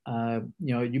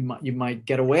 you might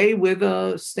get away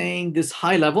with staying this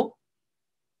high level,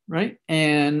 right?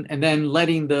 And then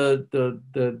letting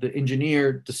the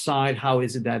engineer decide how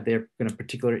is it that they're going to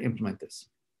particularly implement this.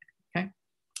 Okay.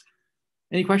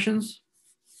 Any questions?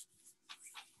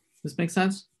 This makes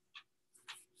sense?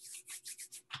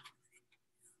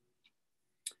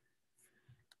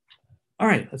 All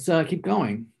right, let's keep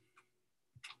going.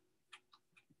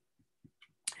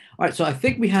 All right, so I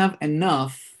think we have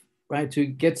enough, right, to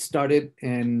get started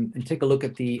and take a look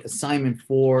at the assignment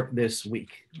for this week,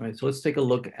 right? So let's take a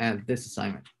look at this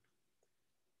assignment.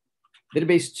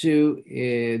 Database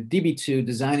 2, DB2,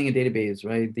 designing a database,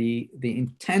 right? The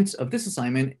intent of this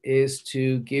assignment is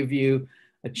to give you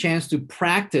a chance to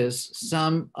practice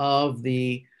some of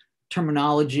the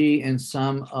terminology and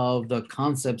some of the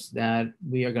concepts that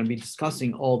we are going to be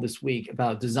discussing all this week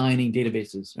about designing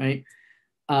databases, right?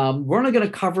 We're only going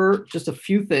to cover just a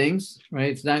few things, right?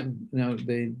 It's not, I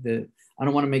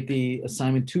don't want to make the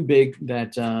assignment too big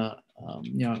that, I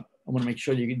want to make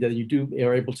sure that you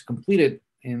are able to complete it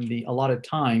in the allotted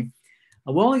time.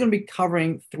 We're only going to be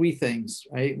covering 3 things,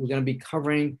 right? We're going to be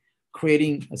covering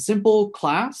creating a simple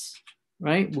class,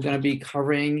 right? We're going to be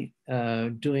covering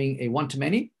doing a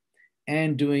one-to-many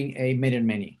and doing a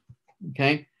many-to-many,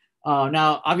 okay?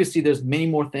 Now, obviously, there's many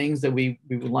more things that we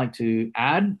would like to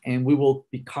add, and we will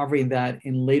be covering that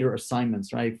in later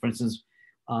assignments, right? For instance,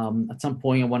 at some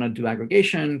point, I want to do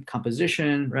aggregation,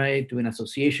 composition, right? Doing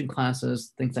association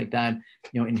classes, things like that,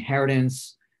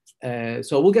 inheritance.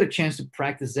 So we'll get a chance to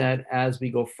practice that as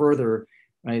we go further,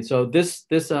 right? So this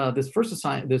first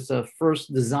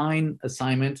design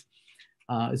assignment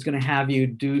is going to have you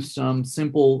do some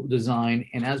simple design,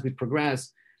 and as we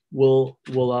progress, we'll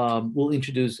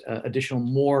introduce additional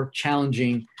more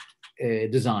challenging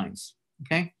designs.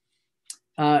 Okay.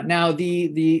 Now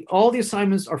all the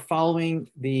assignments are following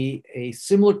a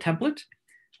similar template,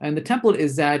 and the template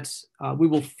is that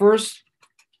we'll first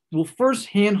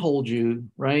handhold you,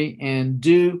 right, and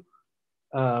do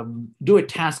a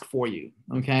task for you,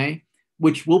 okay,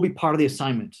 which will be part of the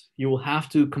assignment. You will have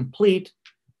to complete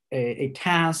a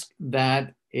task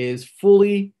that is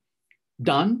fully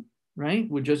done, right?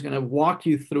 We're just going to walk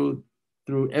you through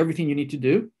everything you need to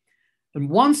do. And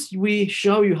once we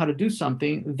show you how to do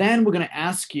something, then we're going to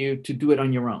ask you to do it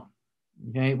on your own.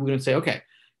 Okay. We're going to say, okay,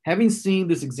 having seen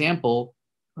this example,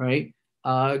 right,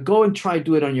 go and try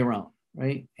do it on your own,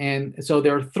 right? And so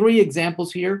there are 3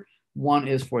 examples here. One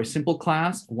is for a simple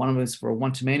class, one of them is for a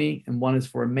one-to-many, and one is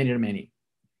for a many-to-many.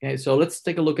 Okay. So let's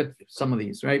take a look at some of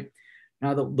these, right?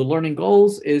 Now, the learning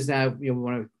goals is that we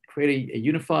want to create a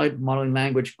unified modeling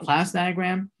language class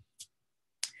diagram.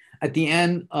 At the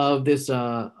end of this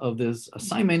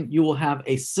assignment, you will have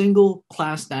a single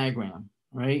class diagram,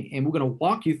 right? And we're going to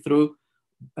walk you through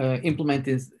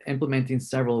implementing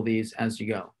several of these as you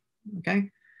go. Okay.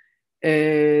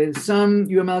 Some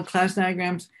UML class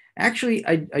diagrams. Actually,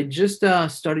 I just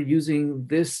started using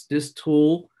this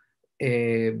tool.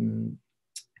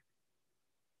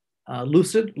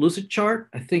 Lucid chart.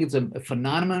 I think it's a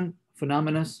phenomenon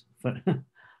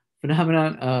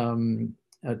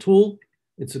tool.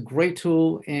 It's a great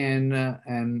tool, and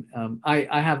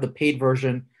I have the paid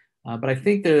version, but I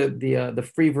think the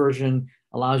free version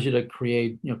allows you to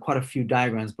create quite a few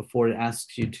diagrams before it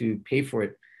asks you to pay for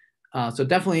it. So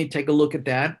definitely take a look at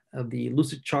that, the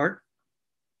Lucid chart.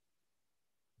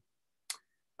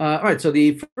 All right, so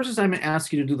the first assignment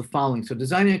asks you to do the following. So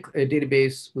designing a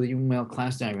database with a UML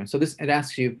class diagram. So it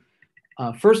asks you,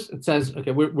 first it says, okay,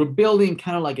 we're building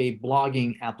kind of like a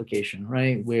blogging application,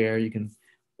 right? Where you can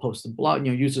post a blog,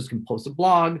 users can post a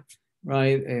blog,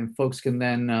 right? And folks can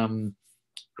then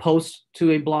post to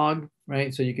a blog,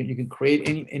 right? So you can create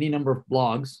any number of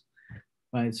blogs,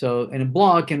 right? So, and a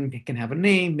blog can have a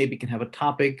name, maybe it can have a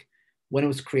topic, when it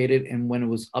was created and when it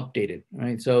was updated,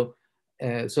 right? So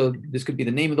this could be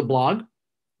the name of the blog,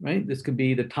 right? This could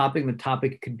be the topic. The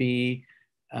topic could be,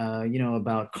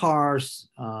 about cars,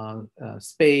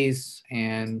 space,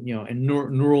 and a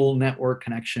neural network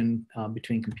connection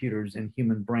between computers and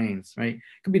human brains, right? It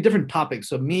could be different topics.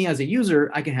 So me as a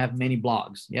user, I can have many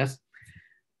blogs, yes,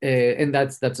 and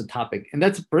that's a topic. And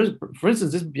that's, for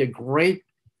instance, this would be a great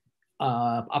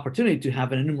opportunity to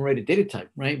have an enumerated data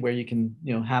type, right? Where you can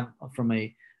have from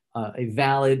a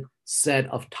valid set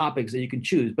of topics that you can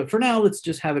choose. But for now, let's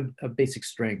just have a basic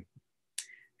string.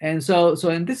 And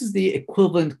and this is the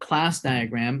equivalent class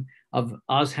diagram of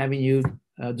us having you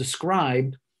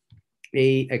describe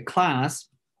a class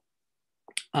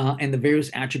and the various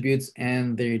attributes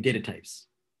and their data types.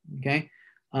 Okay.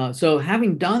 So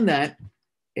having done that,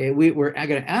 we're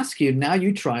going to ask you, now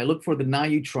you try, look for the now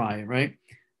you try, right?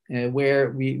 Where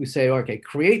we say, okay,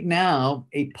 create now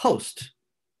a post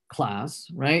class,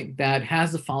 right, that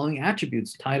has the following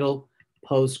attributes: title,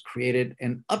 post, created,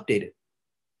 and updated.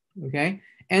 Okay,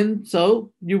 and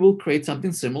so you will create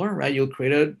something similar, right? You'll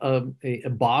create a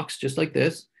box just like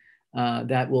this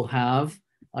that will have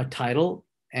a title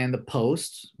and the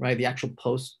post, right, the actual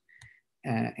post,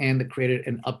 and the created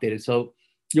and updated. So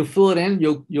you'll fill it in.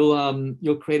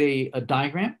 You'll create a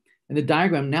diagram, And the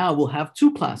diagram now will have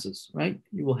two classes, right?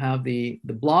 You will have the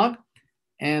blog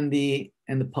and the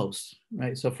post,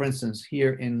 right? So for instance,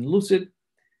 here in Lucid,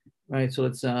 right? So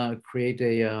let's create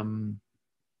a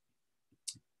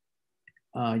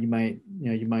you might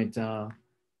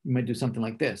do something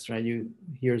like this, right?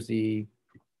 Here's the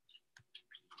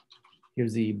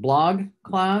blog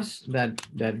class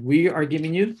that we are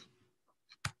giving you,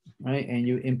 right? And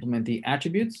you implement the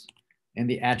attributes, and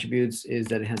the attributes is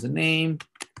that it has a name,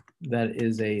 that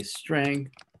is a string,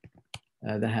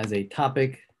 that has a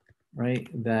topic, right?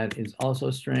 That is also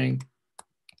a string,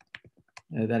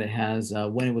 that it has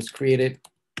when it was created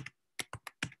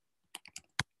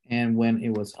and when it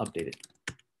was updated.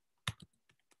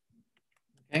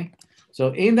 Okay,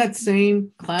 so in that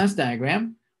same class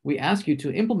diagram, we ask you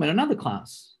to implement another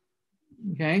class,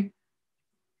 okay?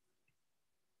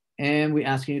 And we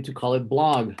ask you to call it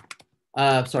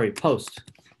post,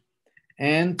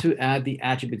 and to add the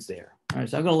attributes there. All right,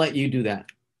 so I'm gonna let you do that.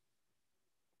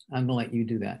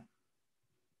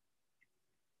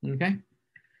 Okay.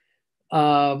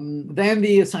 Then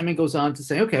the assignment goes on to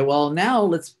say, okay, well, now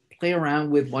let's play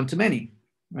around with one-to-many,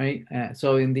 right?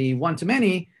 So in the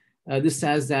one-to-many, this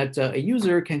says that a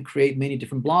user can create many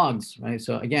different blogs, right?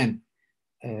 So again,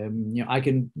 I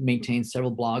can maintain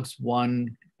several blogs,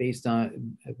 one based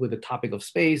on with a topic of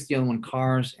space, the other one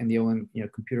cars, and the other one,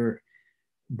 computer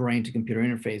brain to computer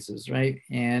interfaces, right?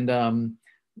 And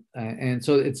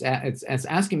so it's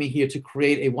asking me here to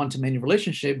create a one-to-many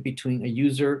relationship between a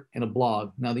user and a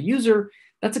blog. Now the user,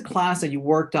 that's a class that you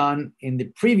worked on in the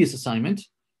previous assignment,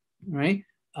 right?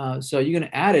 So you're going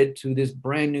to add it to this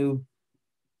brand new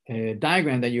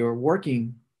diagram that you're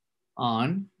working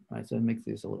on, right? So it makes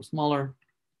this a little smaller.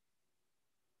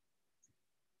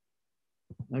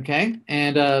 Okay,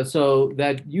 and so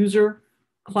that user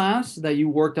class that you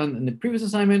worked on in the previous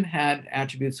assignment had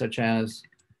attributes such as,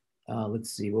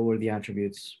 let's see, what were the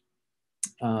attributes?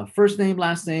 First name,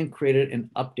 last name, created and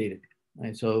updated,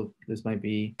 right? So this might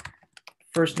be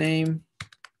first name,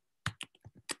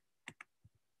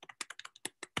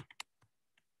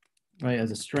 right,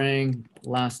 as a string,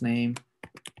 last name.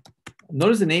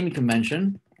 Notice the naming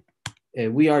convention.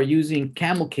 We are using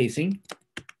camel casing,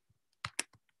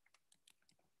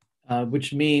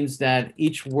 which means that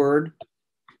each word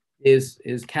is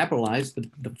capitalized.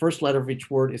 The first letter of each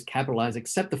word is capitalized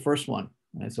except the first one.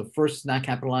 Right? So first is not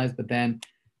capitalized, but then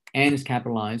N is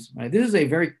capitalized. Right? This is a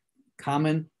very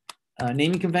common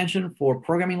naming convention for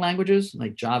programming languages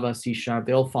like Java, C#.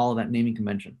 They all follow that naming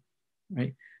convention.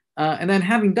 Right? And then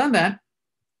having done that,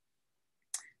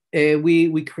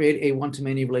 we create a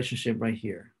one-to-many relationship right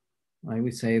here. Right?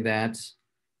 We say that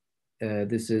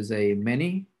this is a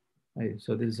many. Right?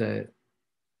 So this is a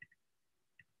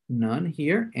none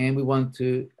here, and we want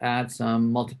to add some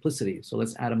multiplicity. So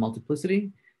let's add a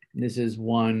multiplicity. This is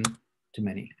one to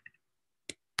many.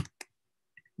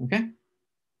 Okay,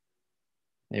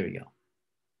 there we go.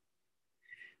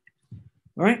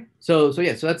 All right, so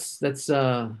yeah, so that's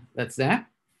that.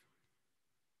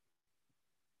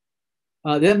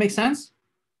 Did that make sense?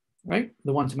 Right,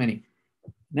 the one to many.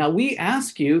 Now we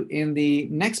ask you in the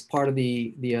next part of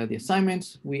the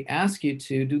assignment, we ask you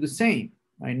to do the same.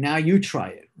 Right, now you try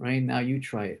it. Right, now you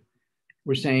try it.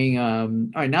 We're saying, all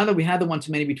right, now that we have the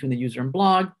one-to-many between the user and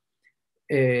blog,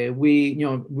 we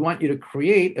want you to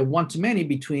create a one-to-many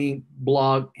between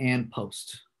blog and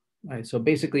post. Right, so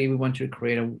basically we want you to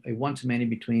create a one-to-many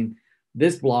between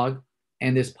this blog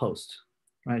and this post.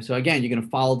 Right, so again, you're going to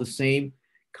follow the same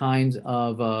kinds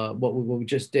of what we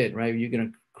just did. Right, you're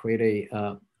going to create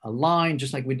a line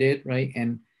just like we did, right,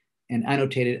 and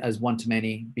annotate it as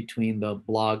one-to-many between the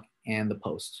blog and the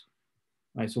post.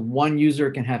 Right, so one user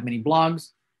can have many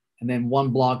blogs, and then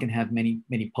one blog can have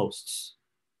many posts.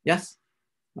 Yes,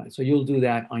 right, so you'll do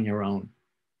that on your own.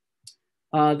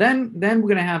 Then we're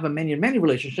going to have a many-to-many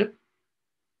relationship,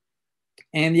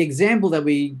 and the example that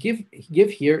we give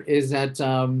here is that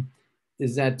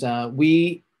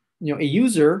we, a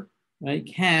user, right,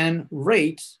 can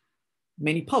rate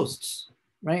many posts,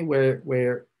 right?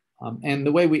 And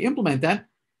the way we implement that,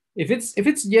 if it's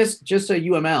just a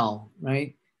UML,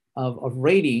 right, of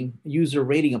rating, user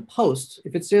rating a post,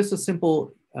 if it's just a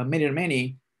simple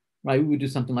many-to-many, right, we would do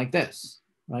something like this,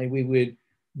 right? We would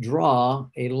draw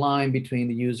a line between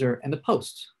the user and the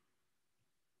post,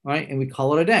 right? And we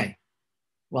call it a day.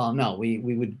 Well, no, we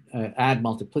would add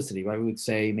multiplicity, right? We would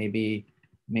say maybe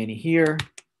many here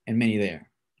and many there.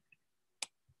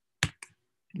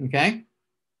 Okay,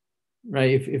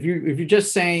 right? If you're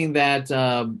just saying that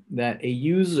that a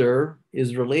user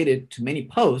is related to many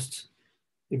posts,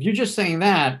 if you're just saying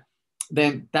that,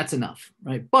 then that's enough,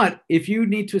 right? But if you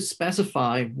need to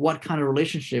specify what kind of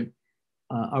relationship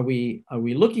are we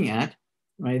looking at,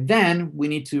 right? Then we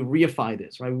need to reify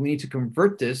this, right? We need to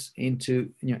convert this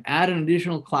into, add an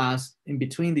additional class in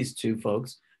between these two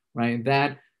folks, right?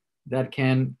 That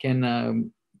can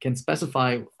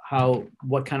specify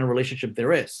what kind of relationship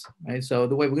there is, right? So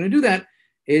the way we're going to do that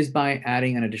is by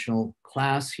adding an additional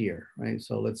class here, right?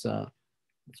 So let's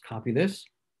copy this,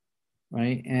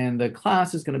 right? And the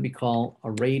class is going to be called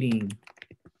a rating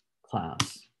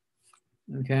class,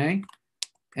 okay?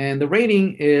 And the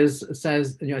rating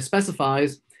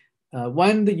specifies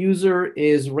when the user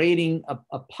is rating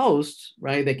a post,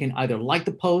 right? They can either like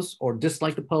the post or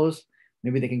dislike the post.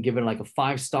 Maybe they can give it like a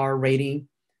 5-star rating,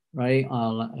 right?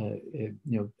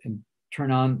 And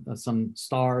turn on some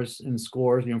stars and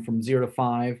scores, from 0 to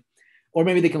 5, or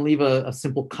maybe they can leave a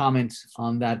simple comment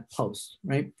on that post,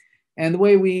 right? And the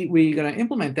way we're going to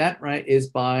implement that, right, is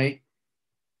by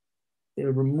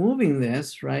removing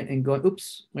this, right, and going,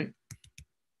 oops, wait.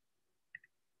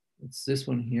 It's this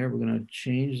one here. We're going to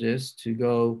change this to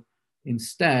go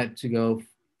instead to go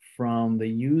from the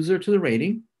user to the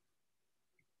rating.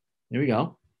 There we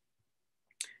go.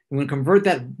 We're going to convert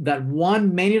that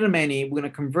one many-to-many. We're going to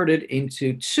convert it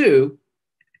into two.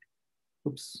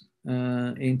 Oops,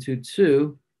 into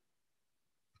two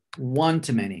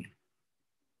one-to-many.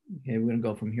 Okay, we're going to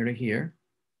go from here to here,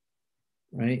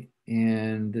 right?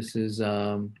 And this is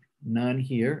none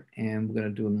here, and we're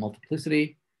going to do a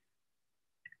multiplicity.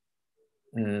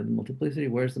 Multiplicity,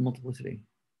 where's the multiplicity?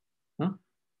 Huh?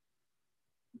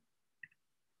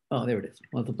 Oh, there it is,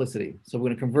 multiplicity. So we're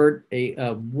going to convert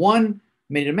a one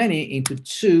many-to-many into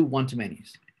two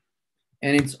one-to-manys.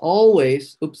 And it's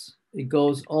always, oops, it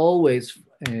goes always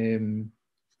many.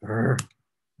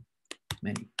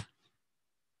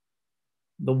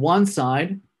 The one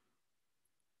side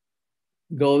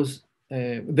goes,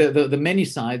 the many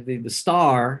side, the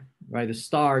star, right? The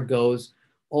star goes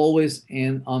always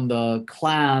in on the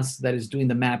class that is doing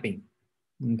the mapping,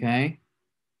 okay?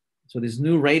 So this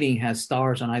new rating has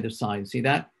stars on either side. See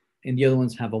that? And the other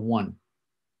ones have a 1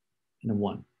 and a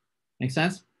 1. Make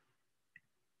sense?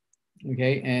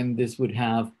 Okay, and this would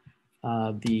have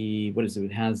what is it?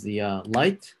 It has the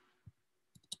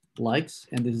likes,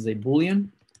 and this is a Boolean.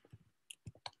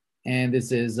 And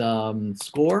this is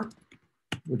score,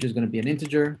 which is going to be an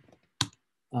integer,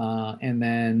 and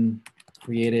then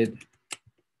created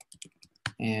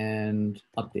and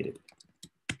updated.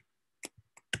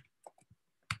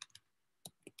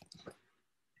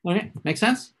 Okay, makes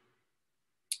sense?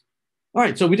 All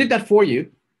right, so we did that for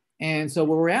you. And so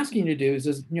what we're asking you to do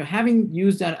is having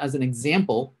used that as an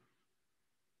example,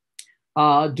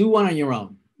 do one on your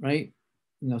own, right?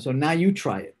 So now you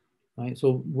try it, right?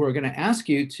 So we're going to ask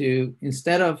you to,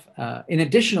 instead of, in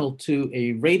addition to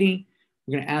a rating,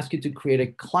 we're going to ask you to create a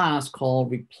class called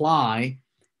reply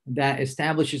that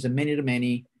establishes a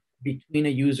many-to-many between a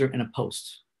user and a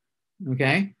post,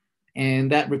 okay?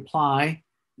 And that reply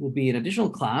will be an additional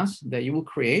class that you will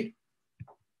create.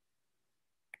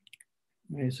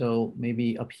 Okay, so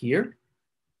maybe up here,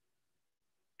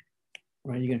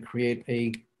 right? You're going to create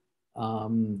a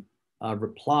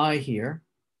reply here,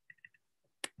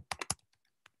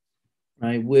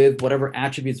 right, with whatever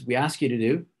attributes we ask you to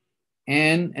do,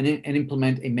 and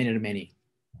implement a many-to-many,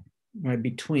 right?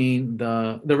 Between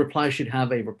the reply should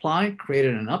have a reply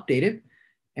created and updated,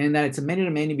 and that it's a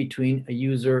many-to-many between a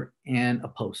user and a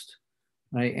post,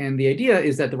 right? And the idea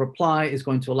is that the reply is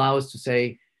going to allow us to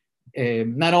say,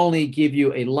 not only give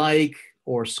you a like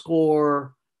or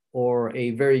score or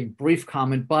a very brief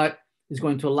comment, but is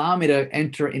going to allow me to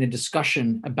enter in a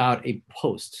discussion about a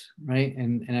post, right?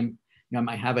 And I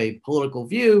might have a political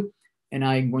view, and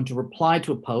I'm going to reply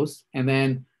to a post, and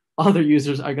then other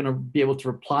users are going to be able to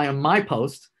reply on my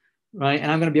post, right? And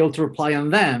I'm going to be able to reply on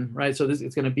them, right? So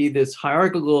it's going to be this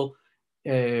hierarchical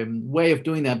way of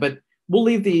doing that. But we'll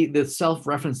leave the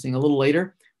self-referencing a little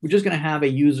later. We're just going to have a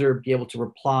user be able to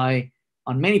reply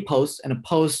on many posts, and a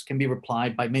post can be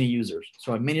replied by many users.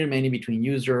 So a many-to-many between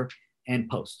user and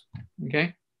post,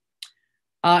 okay?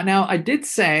 Now, I did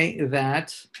say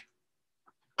that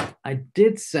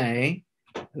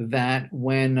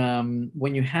when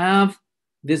you have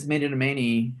this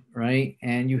many-to-many, right,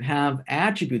 and you have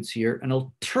attributes here, an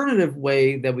alternative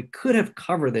way that we could have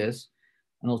covered this,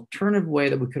 an alternative way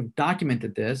that we could have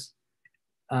documented this,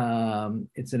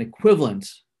 it's an equivalent,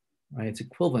 right? It's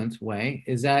equivalent way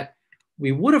is that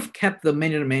we would have kept the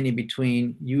many-to-many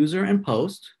between user and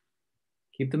post,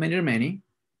 keep the many-to-many,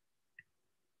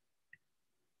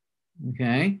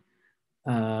 okay,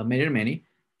 many-to-many,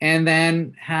 and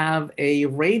then have a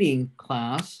rating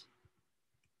class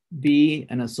be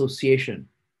an association,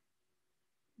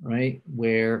 right?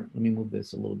 Where, let me move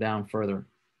this a little down further.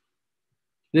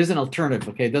 There's an alternative,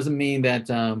 okay? It doesn't mean that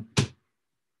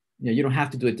you don't have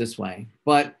to do it this way,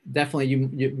 but definitely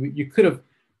you could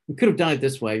have done it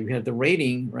this way. We have the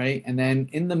rating, right? And then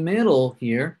in the middle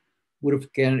here, would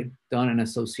have done an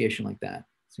association like that.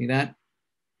 See that?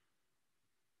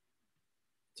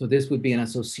 So this would be an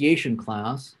association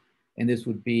class, and this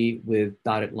would be with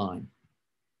dotted line.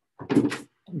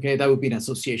 Okay, that would be an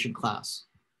association class.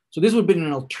 So this would be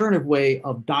an alternative way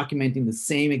of documenting the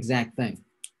same exact thing.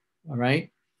 All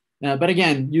right. But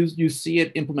again, you see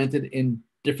it implemented in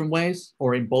different ways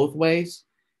or in both ways,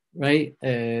 right?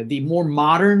 The more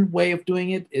modern way of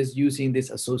doing it is using this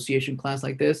association class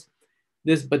like this.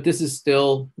 But this is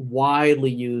still widely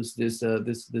used, this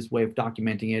way of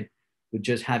documenting it, with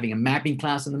just having a mapping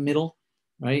class in the middle,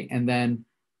 right? And then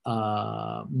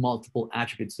multiple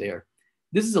attributes there.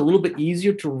 This is a little bit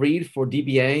easier to read for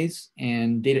DBAs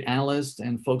and data analysts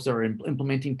and folks that are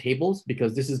implementing tables,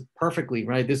 because this is perfectly,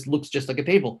 right? This looks just like a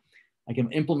table. I can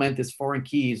implement this foreign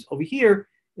keys. Over here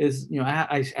is,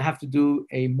 I have to do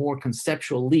a more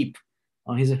conceptual leap.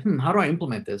 He said, how do I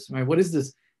implement this, right? What is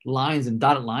this lines and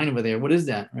dotted line over there? What is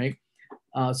that, right?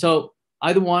 So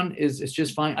either one is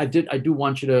just fine. I do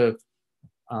want you to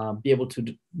be able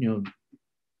to,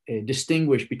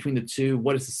 distinguish between the two,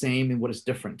 what is the same and what is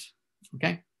different.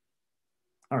 Okay.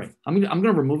 All right. I'm going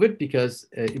to remove it because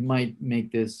it might make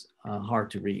this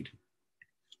hard to read.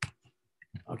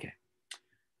 Okay.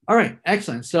 All right.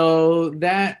 Excellent. So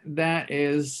that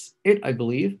is it, I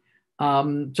believe.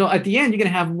 So at the end, you're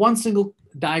going to have one single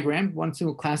diagram, one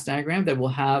single class diagram that will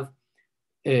have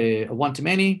a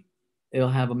one-to-many. It'll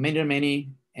have a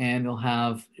many-to-many, and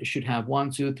it should have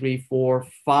 1, 2, 3, 4,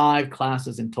 5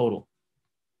 classes in total.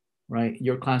 Right.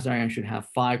 Your class diagram should have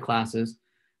 5 classes.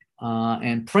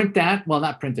 And print that, well,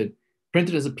 not printed, print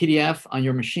it as a PDF on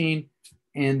your machine,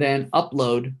 and then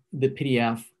upload the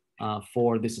PDF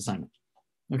for this assignment.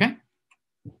 Okay?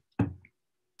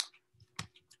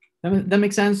 That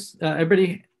makes sense?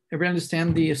 Everybody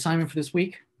understand the assignment for this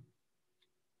week?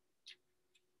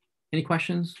 Any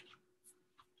questions?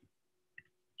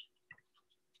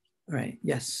 All right,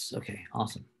 yes, okay,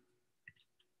 awesome.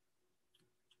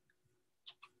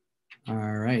 All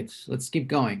right, let's keep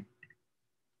going.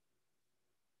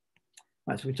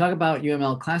 All right, so we talk about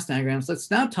UML class diagrams. Let's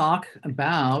now talk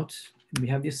about, we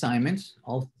have the assignment,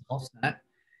 all set.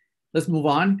 Let's move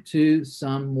on to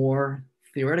some more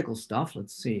theoretical stuff.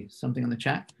 Let's see, something on the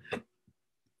chat.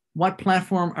 What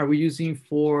platform are we using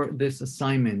for this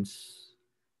assignment?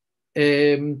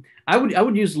 I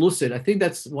would use Lucid. I think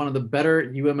that's one of the better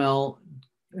UML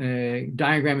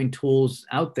diagramming tools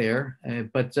out there.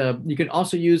 But you can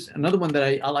also use, another one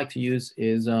that I like to use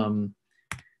is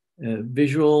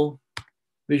Visual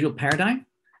Paradigm.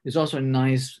 It's also a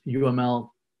nice UML,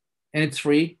 and it's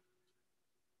free.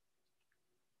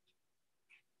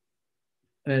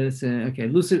 Okay,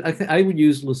 Lucid. I would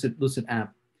use Lucid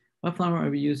app. What platform are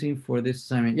we using for this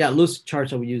assignment? Yeah, Lucid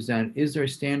Charts. I would use that. Is there a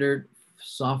standard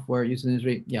software using this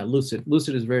rate? Yeah, Lucid.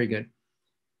 Lucid is very good.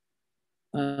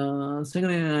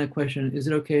 Second question: is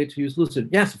it okay to use Lucid?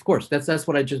 Yes, of course. That's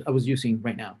what I was using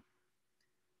right now.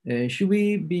 Should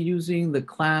we be using the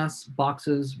class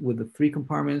boxes with the 3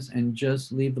 compartments and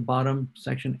just leave the bottom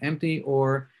section empty,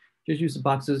 or just use the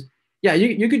boxes? Yeah,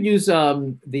 you could use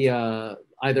the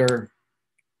either.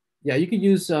 Yeah, you could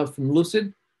use from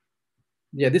Lucid.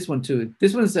 Yeah, this one too.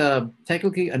 This one's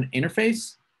technically an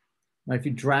interface. Right? If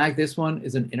you drag this one,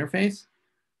 is an interface.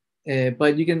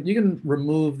 But you can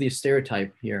remove the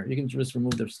stereotype here. You can just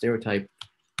remove the stereotype,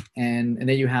 and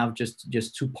then you have just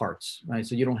 2 parts, right?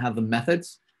 So you don't have the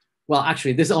methods. Well,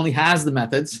 actually, this only has the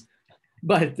methods,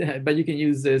 but you can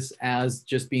use this as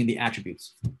just being the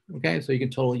attributes. Okay, so you can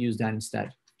totally use that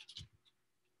instead.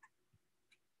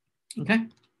 Okay.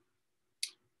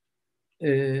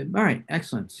 All right,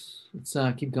 excellent. Let's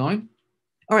keep going.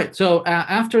 All right, so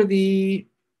after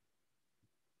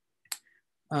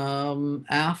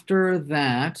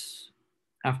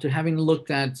having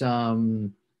looked at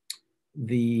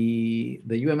the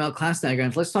UML class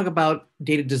diagrams, let's talk about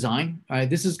data design. All right,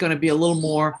 this is going to be a little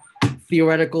more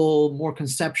theoretical, more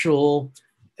conceptual,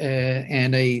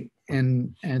 and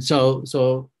so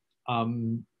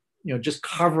just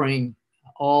covering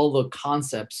all the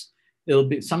concepts. It'll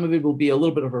be, some of it will be a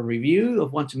little bit of a review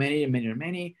of one-to-many and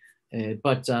many-to-many,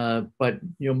 but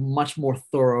much more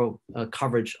thorough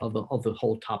coverage of the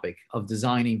whole topic of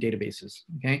designing databases.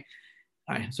 Okay,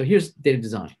 all right. So here's data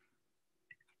design.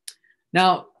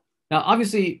 Now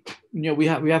obviously, we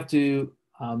have to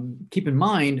keep in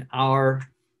mind our,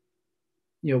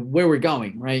 where we're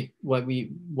going, right? What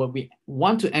we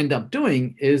want to end up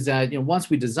doing is that once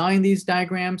we design these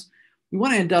diagrams, we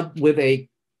want to end up with a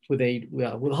with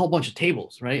a whole bunch of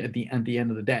tables, right? At the end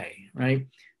of the day, right?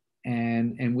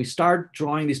 And we start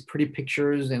drawing these pretty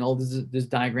pictures and all these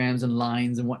diagrams and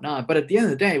lines and whatnot. But at the end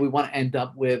of the day, we want to end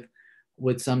up with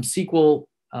some SQL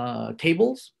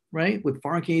tables, right? With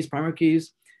foreign keys, primary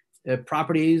keys,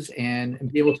 properties,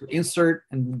 and be able to insert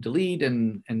and delete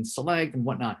and select and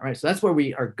whatnot, right? So that's where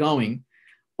we are going.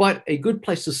 But a good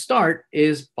place to start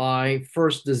is by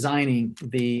first designing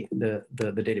the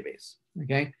database.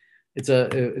 Okay, it's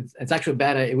actually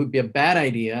it would be a bad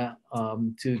idea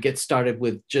to get started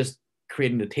with just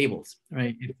creating the tables,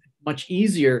 right? It's much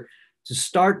easier to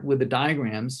start with the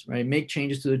diagrams, right? Make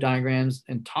changes to the diagrams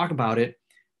and talk about it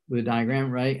with a diagram,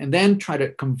 right? And then try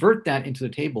to convert that into the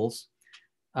tables,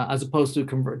 as opposed to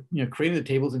creating the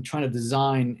tables and trying to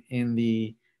design in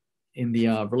the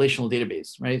relational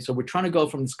database, right? So we're trying to go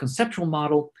from this conceptual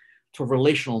model to a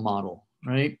relational model,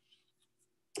 right?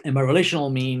 And by relational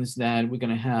means that we're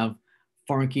going to have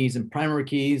foreign keys and primary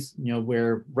keys,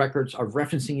 where records are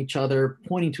referencing each other,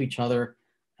 pointing to each other.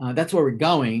 That's where we're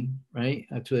going, right?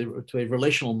 To a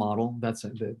relational model. That's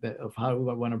of how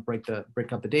we want to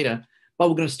break up the data. But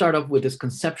we're going to start off with this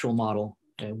conceptual model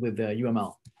with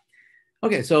UML.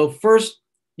 Okay, so first,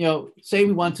 say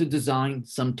we want to design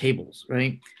some tables,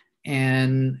 right?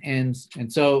 And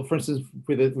so, for instance,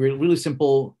 with a really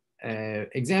simple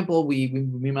example, we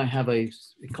might have a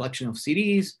collection of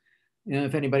CDs.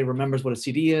 If anybody remembers what a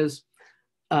CD is,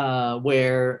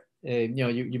 where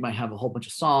you might have a whole bunch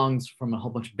of songs from a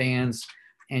whole bunch of bands,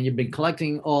 and you've been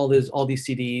collecting all these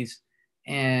CDs,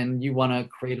 and you want to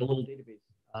create a little database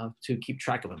to keep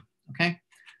track of them. Okay,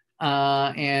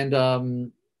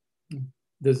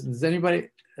 does anybody?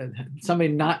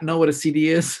 Somebody not know what a CD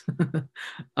is?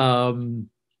 It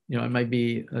might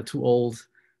be too old.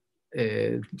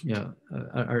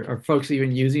 Are folks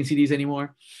even using CDs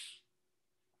anymore?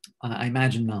 I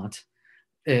imagine not.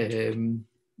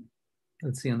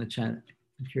 Let's see on the chat.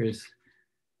 I'm curious.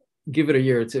 Give it a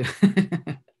year or two.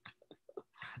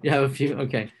 You have a few.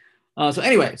 Okay. So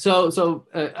anyway,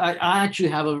 I actually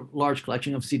have a large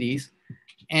collection of CDs.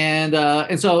 And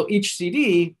so each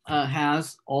CD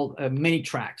has many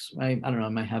tracks, right? I don't know, I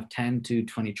might have 10 to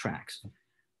 20 tracks.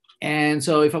 And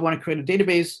so if I want to create a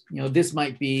database, this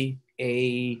might be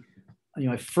a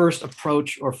first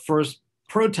approach or first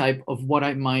prototype of what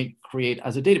I might create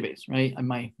as a database, right? I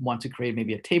might want to create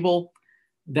maybe a table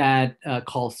that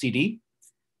calls CD,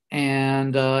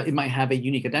 and it might have a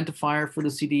unique identifier for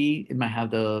the CD. It might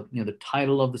have the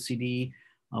title of the CD,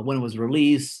 when it was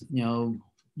released,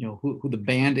 who the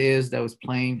band is that was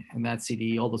playing in that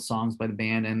CD, all the songs by the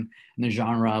band, and the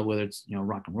genre, whether it's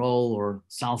rock and roll or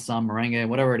salsa, merengue,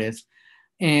 whatever it is,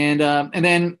 and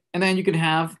then you can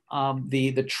have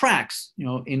the tracks,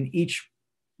 in each,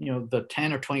 the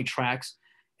 10 or 20 tracks,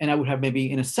 and I would have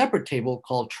maybe in a separate table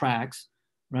called tracks,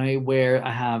 right, where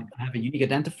I have a unique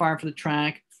identifier for the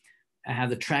track. I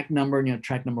have the track number,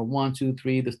 track number 1, 2,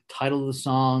 3, the title of the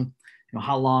song,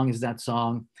 how long is that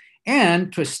song.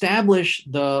 And to establish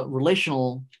the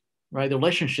relational, right, the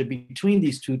relationship between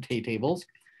these two tables,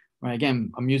 right?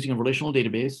 Again, I'm using a relational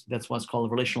database. That's what's called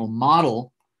a relational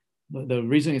model. The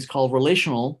reason it's called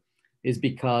relational is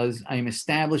because I'm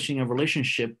establishing a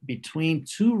relationship between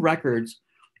two records,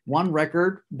 one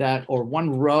record or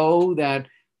one row that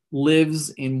lives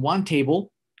in one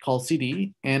table called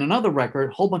CD, and another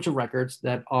record, a whole bunch of records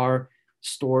that are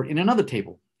stored in another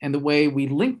table. And the way we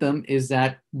link them is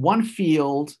that one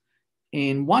field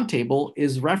in one table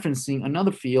is referencing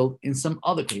another field in some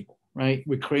other table, right?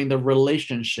 We're creating the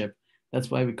relationship. That's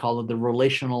why we call it the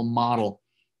relational model.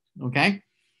 Okay.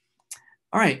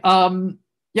 All right.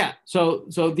 Yeah. So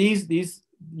these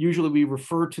usually we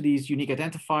refer to these unique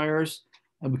identifiers,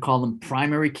 and we call them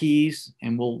primary keys.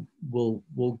 And we'll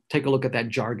take a look at that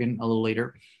jargon a little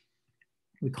later.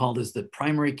 We call this the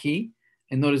primary key,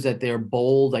 and notice that they're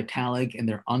bold, italic, and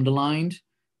they're underlined.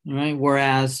 Right?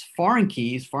 Whereas foreign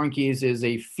keys is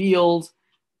a field,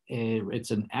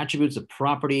 it's an attribute, it's a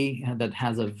property that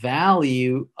has a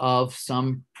value of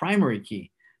some primary key,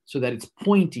 so that it's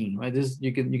pointing, right? This,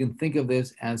 you can think of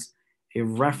this as a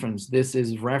reference. This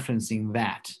is referencing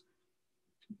that.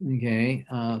 Okay,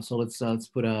 so let's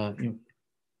put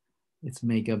let's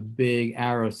make a big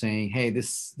arrow saying, hey,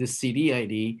 this CD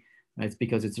ID, right? It's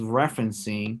because it's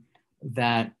referencing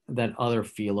that other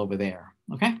field over there.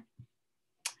 Okay.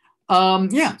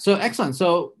 Yeah, so excellent.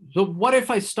 So what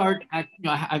if I start at,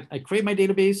 I create my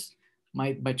database,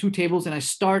 my two tables, and I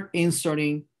start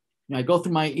inserting, I go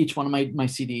through each one of my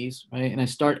CDs, right? And I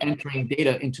start entering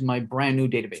data into my brand new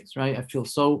database, right? I feel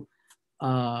so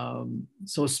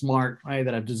smart, right?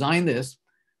 That I've designed this.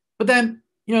 But then,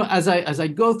 as I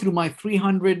go through my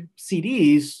 300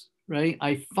 CDs, right,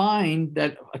 I find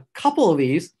that a couple of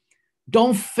these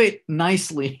don't fit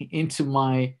nicely into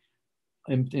my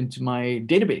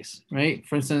database, right?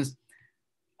 For instance,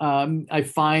 I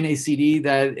find a CD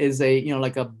that is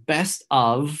like a best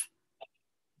of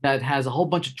that has a whole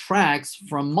bunch of tracks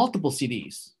from multiple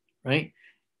CDs, right?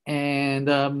 And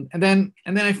then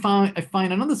I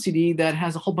find another CD that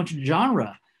has a whole bunch of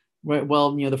genre. Right?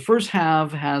 Well, the first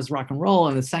half has rock and roll,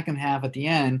 and the second half at the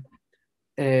end,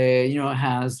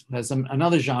 has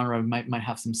another genre. Might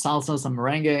have some salsa, some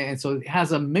merengue, and so it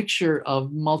has a mixture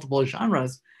of multiple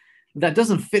genres that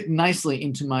doesn't fit nicely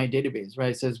into my database.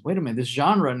 Right? It says, wait a minute, this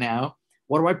genre now,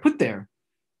 what do I put there?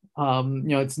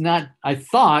 It's not. I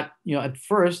thought, at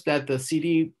first that a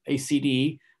CD,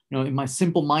 in my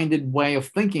simple-minded way of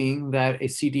thinking, that a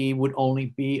CD would only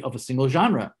be of a single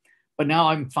genre. But now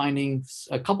I'm finding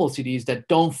a couple of CDs that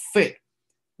don't fit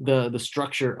the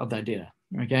structure of that data.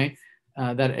 Okay,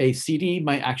 that a CD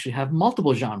might actually have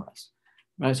multiple genres.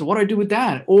 Right. So what do I do with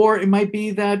that? Or it might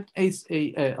be that a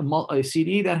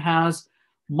CD that has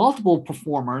multiple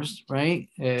performers, right,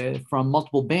 from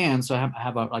multiple bands. So I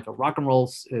have like a rock and roll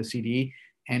CD,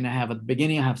 and I have at the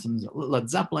beginning I have some Led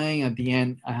Zeppelin. At the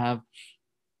end I have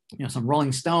some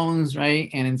Rolling Stones, right?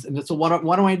 And so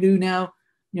what do I do now?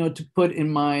 To put in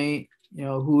my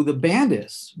who the band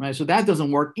is, right? So that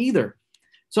doesn't work either.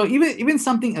 So even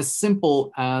something as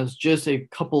simple as just a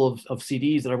couple of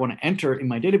CDs that I want to enter in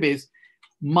my database,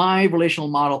 my relational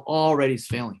model already is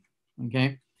failing.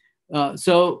 Okay,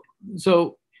 so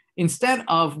instead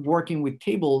of working with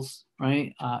tables,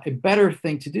 right, a better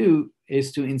thing to do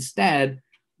is to instead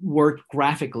work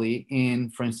graphically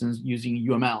in, for instance, using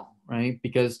UML, right?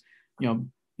 Because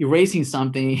erasing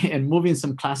something and moving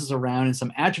some classes around and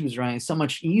some attributes around is so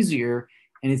much easier,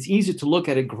 and it's easier to look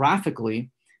at it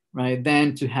graphically, right,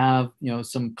 than to have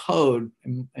some code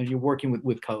and you're working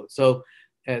with code. So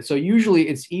usually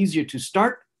it's easier to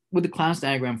start with the class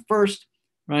diagram first,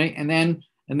 right, and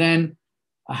then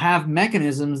have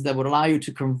mechanisms that would allow you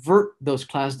to convert those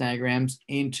class diagrams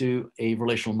into a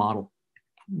relational model.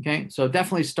 Okay, so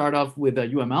definitely start off with a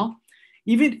UML,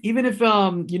 even if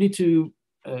you need to.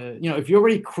 If you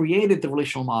already created the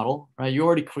relational model, right? You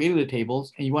already created the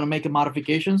tables, and you want to make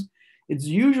modifications. It's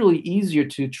usually easier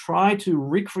to try to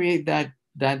recreate that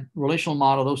relational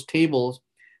model, those tables,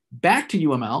 back to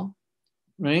UML,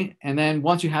 right? And then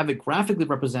once you have it graphically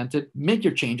represented, make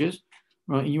your changes,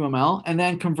 right, in UML, and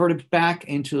then convert it back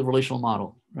into the relational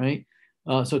model, right?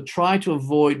 So try to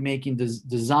avoid making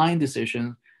design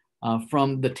decisions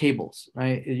from the tables,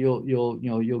 right?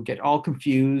 You'll get all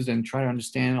confused and try to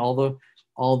understand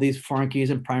all these foreign keys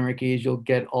and primary keys. You'll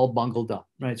get all bungled up,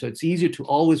 right? So it's easier to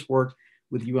always work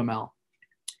with UML.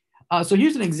 So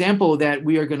here's an example that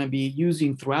we are going to be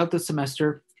using throughout the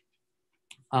semester.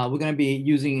 We're going to be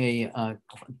using a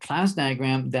class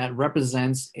diagram that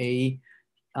represents a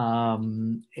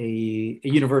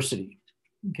university.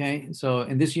 Okay, so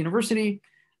in this university,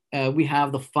 we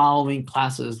have the following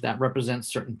classes that represent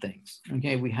certain things.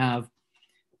 Okay, we have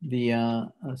the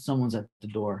someone's at the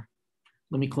door.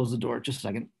 Let me close the door just a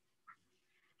second.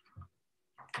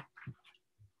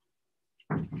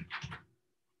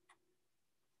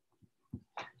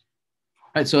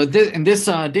 All right, so in this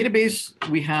database,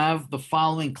 we have the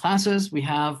following classes. We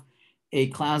have a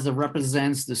class that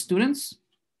represents the students.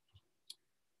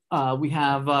 We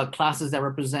have classes that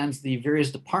represents the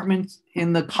various departments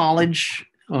in the college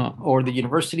or the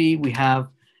university. We have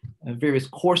various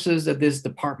courses that this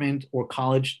department or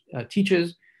college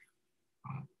teaches.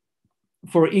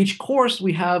 For each course,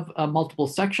 we have multiple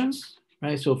sections,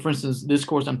 right? So for instance, this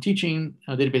course I'm teaching,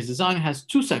 database design, has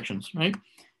 2 sections, right?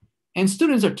 And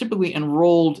students are typically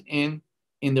enrolled in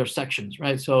their sections,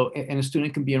 right? So, and a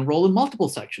student can be enrolled in multiple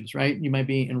sections, right? You might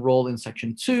be enrolled in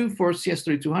section 2 for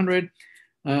CS3200,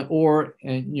 or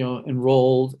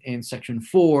enrolled in section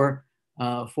 4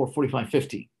 for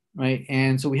 4550, right?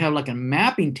 And so we have like a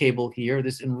mapping table here,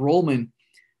 this enrollment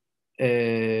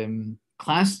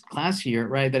class here,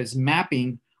 right? That is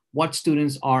mapping what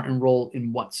students are enrolled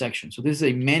in what section. So this is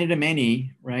a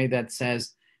many-to-many, right? That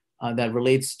says that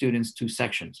relates students to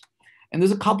sections. And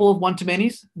there's a couple of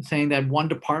one-to-manys saying that one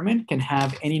department can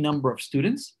have any number of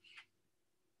students.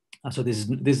 So this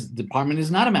department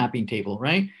is not a mapping table,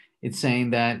 right? It's saying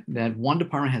that one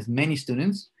department has many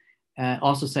students.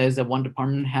 Also says that one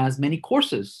department has many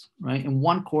courses, right? And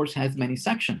one course has many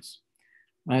sections,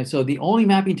 right? So the only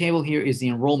mapping table here is the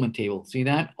enrollment table. See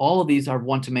that? All of these are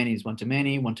one-to-manys,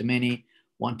 one-to-many, one-to-many,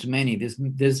 one-to-many.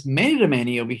 This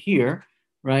many-to-many over here,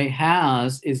 right,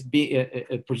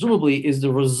 presumably is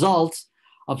the result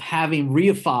of having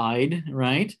reified,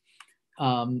 right,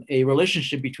 a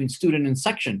relationship between student and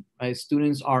section, right?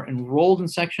 Students are enrolled in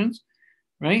sections,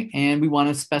 right? And we want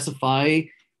to specify,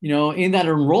 in that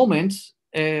enrollment,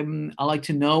 I like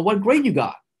to know what grade you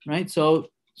got, right? So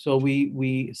we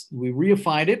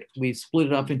reified it. We split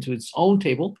it up into its own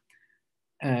table,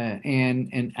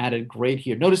 and added grade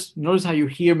here. Notice how you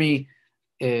hear me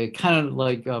kind of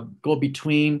like go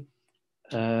between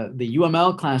the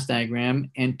UML class diagram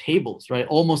and tables, right?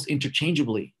 Almost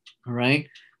interchangeably, all right?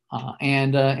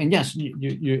 And yes,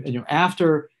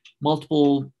 after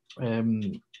multiple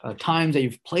times that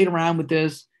you've played around with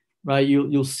this, right?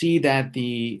 You'll see that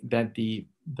the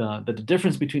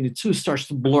difference between the two starts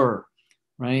to blur,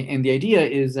 right? And the idea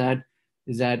is that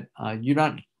you're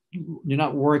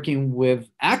not working with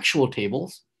actual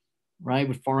tables, right?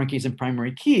 With foreign keys and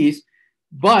primary keys,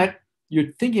 but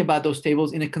you're thinking about those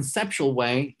tables in a conceptual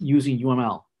way using UML,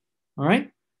 all right?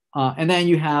 And then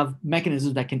you have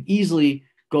mechanisms that can easily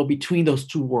go between those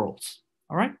two worlds,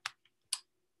 all right?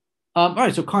 All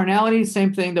right, so cardinality,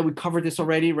 same thing that we covered this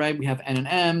already, right? We have N and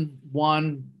M,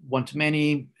 one to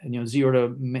many, and zero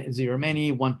to zero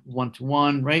many, one to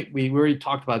one, right? We already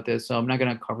talked about this, so I'm not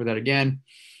gonna cover that again.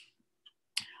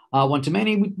 One to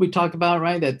many, we talked about,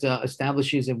 right? That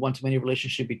establishes a one to many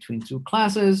relationship between two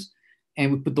classes, and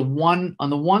we put the one on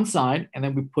the one side, and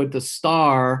then we put the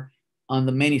star on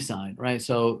the many side, right?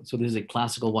 So this is a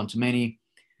classical one to many.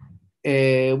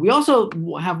 We also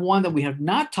have one that we have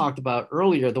not talked about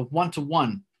earlier, the one to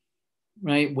one,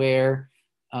 right? Where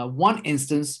one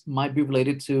instance might be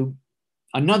related to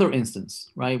another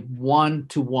instance, right? One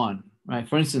to one, right?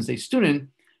 For instance, a student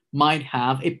might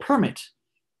have a permit,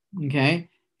 okay?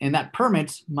 And that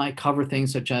permit might cover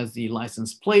things such as the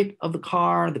license plate of the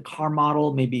car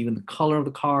model, maybe even the color of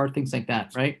the car, things like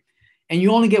that, right? And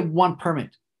you only get one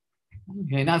permit.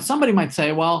 Okay, now somebody might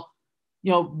say, well,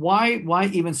 why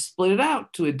even split it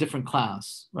out to a different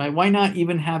class, right? Why not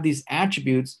even have these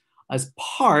attributes as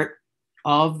part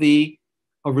of the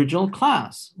original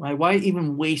class, right? Why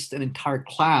even waste an entire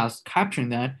class capturing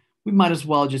that? We might as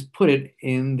well just put it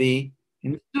in the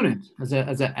student as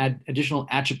additional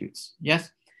attributes. Yes.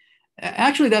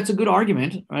 Actually, that's a good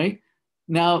argument, right?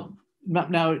 Now,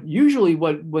 usually,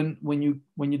 when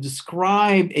you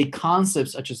describe a concept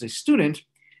such as a student,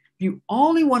 you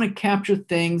only want to capture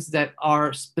things that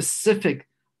are specific,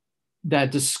 that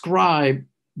describe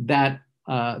that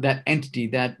entity,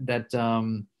 that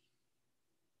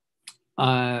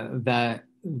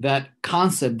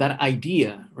concept, that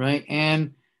idea, right?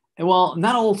 And well,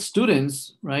 not all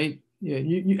students, right?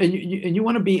 You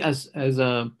want to be as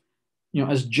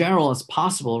general as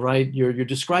possible, right? You're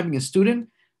describing a student.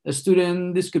 This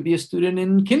could be a student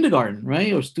in kindergarten,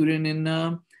 right? Or a student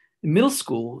in middle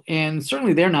school, and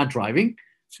certainly they're not driving,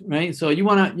 right? So you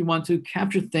want to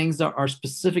capture things that are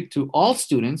specific to all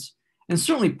students, and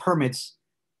certainly permits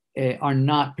are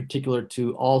not particular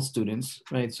to all students,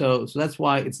 right? So that's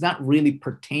why it's not really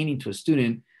pertaining to a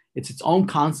student. It's its own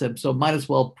concept, so might as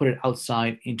well put it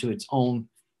outside into its own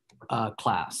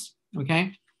class.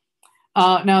 Okay.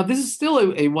 Now this is still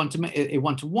a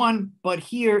one-to-one, but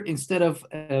here instead of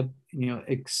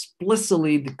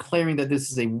explicitly declaring that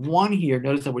this is a one here,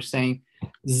 notice that we're saying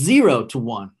 0 to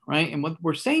 1, right? And what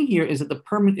we're saying here is that the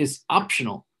permit is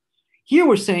optional. Here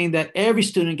we're saying that every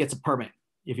student gets a permit.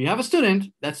 If you have a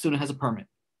student, that student has a permit,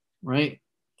 right?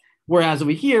 Whereas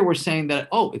over here we're saying that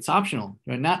it's optional.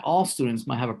 Right? Not all students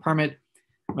might have a permit,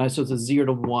 right? So it's a 0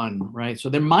 to 1, right? So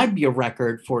there might be a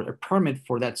record for a permit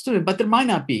for that student, but there might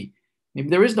not be. Maybe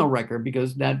there is no record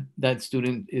because that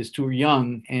student is too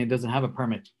young and doesn't have a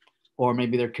permit, or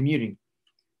maybe they're commuting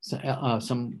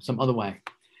some other way.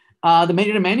 The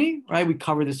many to many, right? We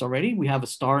covered this already. We have a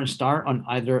star and star on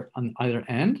either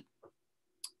end.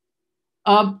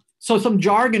 So some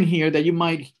jargon here that you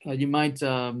might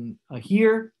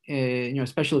hear,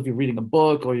 especially if you're reading a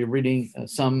book or you're reading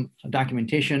some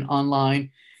documentation online.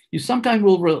 You sometimes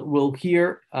will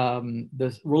hear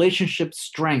the relationship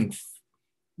strength.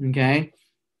 Okay,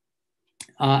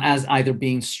 as either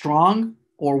being strong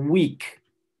or weak.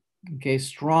 Okay,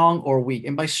 strong or weak.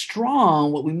 And by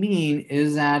strong, what we mean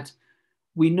is that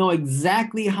we know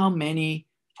exactly how many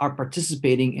are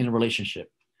participating in a relationship.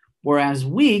 Whereas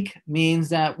weak means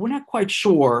that we're not quite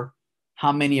sure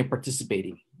how many are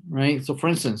participating, right? So for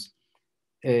instance,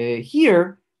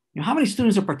 here, how many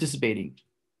students are participating,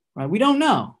 right? We don't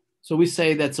know. So we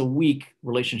say that's a weak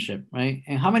relationship, right?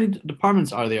 And how many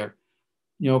departments are there?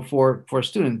 For a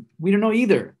student, we don't know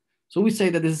either. So we say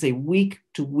that this is a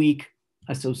weak-to-weak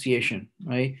association,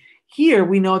 right? Here,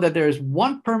 we know that there is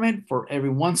one permit for every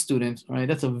one student, right?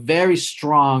 That's a very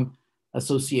strong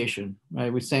association,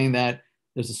 right? We're saying that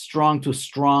there's a strong to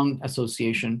strong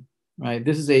association, right?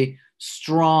 This is a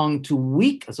strong to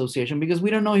weak association because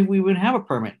we don't know if we would have a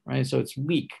permit, right? So it's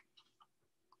weak,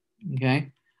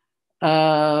 okay?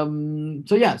 So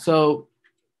yeah, so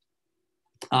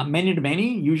many to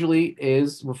many usually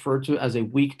is referred to as a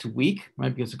weak to weak,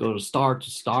 right? Because it goes star to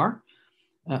star.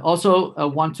 Also,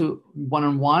 one to one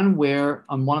on one, where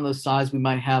on one of the sides we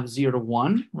might have 0 to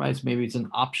 1, right? So maybe it's an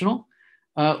optional,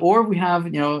 or we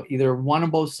have either 1 on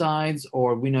both sides,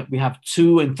 or we have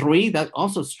 2 and 3. That's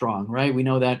also strong, right? We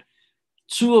know that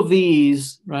 2 of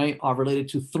these, right, are related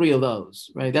to 3 of those,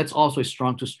 right? That's also a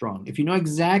strong to strong. If you know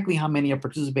exactly how many are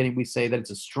participating, we say that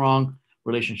it's a strong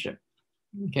relationship.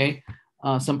 Okay.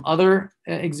 Some other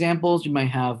examples, you might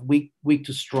have weak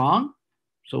to strong.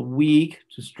 So weak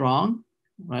to strong,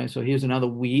 right? So here's another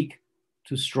weak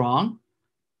to strong,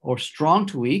 or strong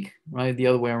to weak, right? The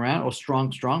other way around, or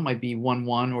strong might be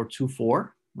 1-1 or 2-4,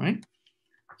 right?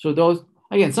 So those,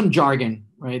 again, some jargon,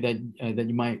 right, that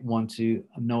you might want to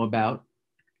know about.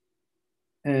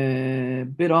 A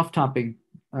bit off topic,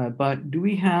 but do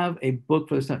we have a book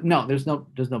for this? No, there's no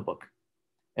book.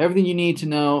 Everything you need to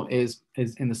know is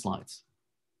in the slides.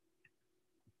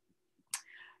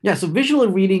 Yeah, so visually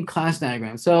reading class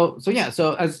diagrams. So yeah,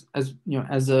 so as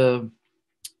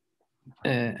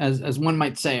one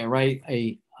might say, right,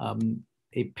 a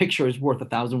picture is worth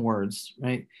 1,000 words,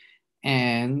 right?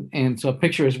 And so a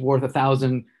picture is worth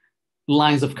 1,000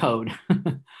 lines of code.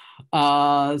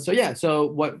 So yeah, so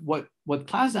what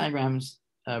class diagrams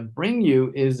bring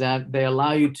you is that they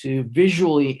allow you to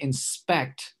visually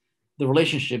inspect the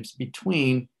relationships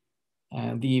between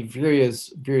the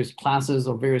various classes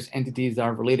or various entities that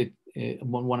are related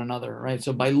one another, right?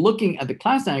 So by looking at the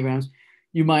class diagrams,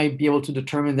 you might be able to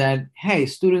determine that, hey,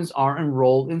 students are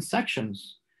enrolled in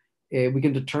sections. We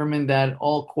can determine that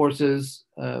all courses,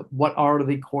 what are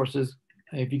the courses?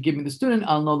 If you give me the student,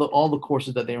 I'll know all the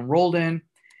courses that they enrolled in.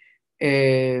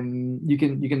 You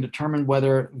can determine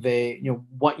whether they,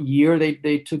 what year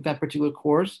they took that particular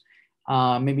course.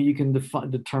 Maybe you can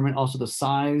determine also the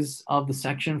size of the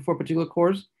section for a particular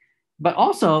course. But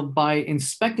also by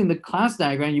inspecting the class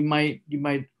diagram, you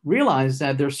might realize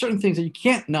that there are certain things that you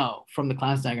can't know from the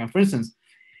class diagram. For instance,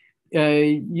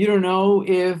 you don't know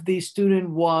if the student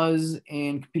was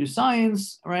in computer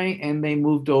science, right, and they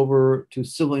moved over to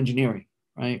civil engineering,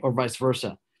 right, or vice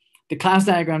versa. The class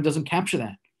diagram doesn't capture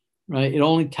that, right? It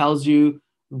only tells you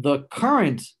the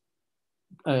current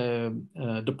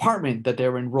department that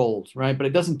they're enrolled, right? But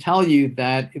it doesn't tell you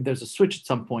that if there's a switch at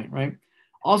some point, right?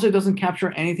 Also, it doesn't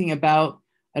capture anything about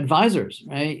advisors,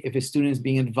 right? If a student is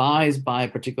being advised by a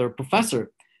particular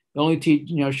professor, it only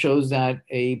shows that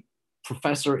a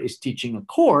professor is teaching a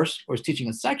course or is teaching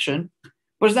a section,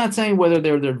 but it's not saying whether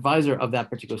they're the advisor of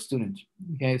that particular student.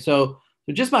 Okay, so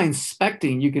just by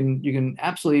inspecting, you can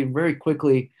absolutely very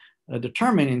quickly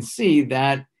determine and see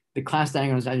that the class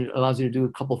diagrams allows you to do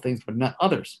a couple of things, but not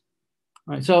others.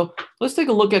 All right, so let's take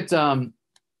a look at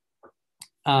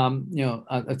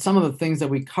at some of the things that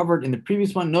we covered in the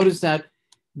previous one. Notice that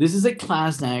this is a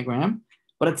class diagram,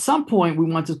 but at some point we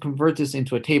want to convert this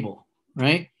into a table,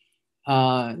 right?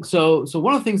 So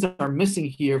one of the things that are missing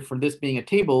here for this being a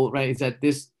table, right, is that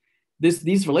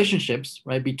these relationships,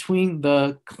 right, between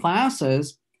the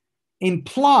classes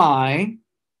imply,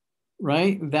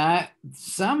 right, that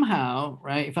somehow,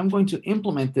 right, if I'm going to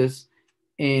implement this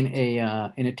in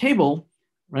a table,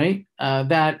 right,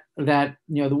 that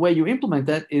the way you implement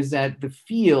that is that the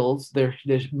fields, there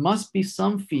must be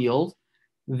some field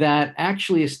that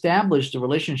actually establish the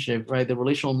relationship, right, the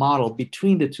relational model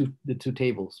between the two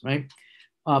tables, right?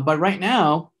 But right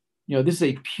now, this is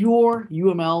a pure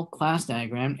UML class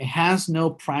diagram. It has no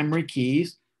primary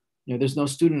keys. There's no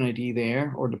student ID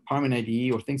there or department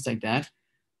ID or things like that.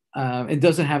 It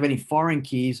doesn't have any foreign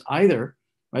keys either,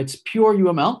 right? It's pure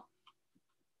UML.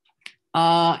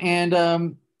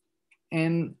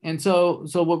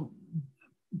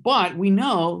 But we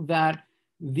know that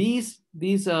these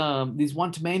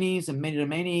one-to-manys and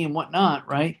many-to-many and whatnot,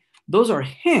 right? Those are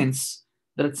hints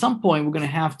that at some point we're going to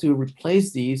have to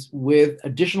replace these with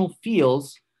additional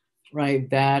fields, right?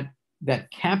 That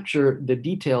capture the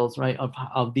details, right,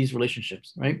 of these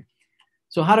relationships, right?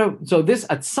 So this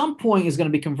at some point is going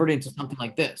to be converted into something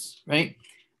like this, right?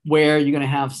 Where you're going to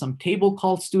have some table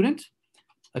called student,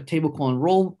 a table called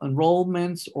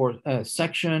enrollments, or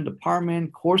section,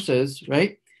 department, courses,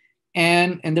 right?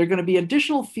 And there are going to be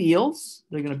additional fields.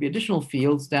 There are going to be additional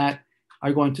fields that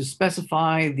are going to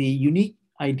specify the unique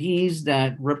IDs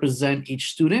that represent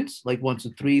each student, like 1, 2,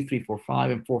 3, 3, 4,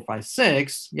 5, and 4, 5,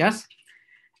 6. Yes,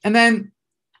 and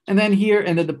then here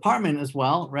in the department as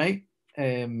well, right?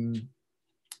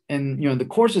 the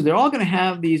courses, they're all going to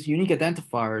have these unique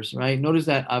identifiers, right? Notice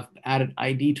that I've added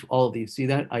ID to all of these. See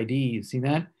that? ID, see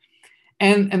that?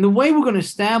 And the way we're going to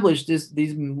establish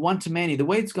these one-to-many, the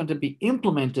way it's going to be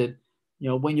implemented,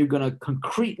 when you're going to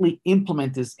concretely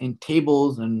implement this in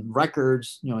tables and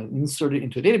records, insert it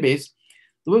into a database,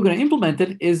 the way we're going to implement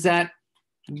it is that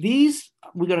these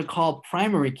we're going to call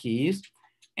primary keys,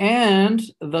 and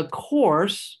the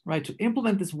course, right, to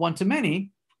implement this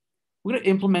one-to-many, we're going to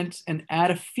implement and add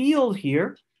a field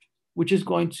here, which is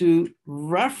going to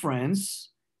reference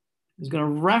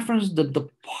the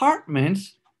department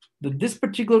that this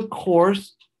particular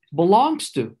course belongs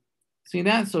to. See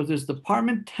that? So there's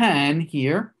department 10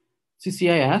 here,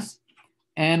 CCIS,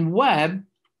 and web,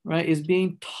 right, is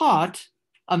being taught,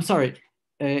 it's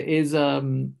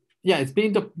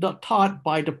being taught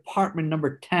by department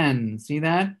number 10. See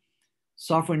that?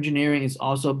 Software engineering is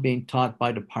also being taught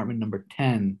by department number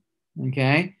 10,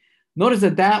 okay? Notice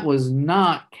that was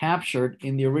not captured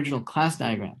in the original class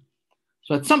diagram.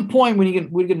 So at some point,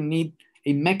 we're gonna need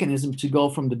a mechanism to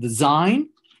go from the design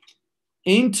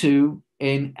into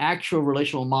an actual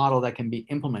relational model that can be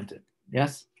implemented.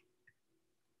 Yes?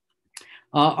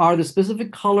 Are the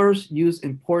specific colors used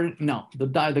important? No,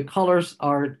 the colors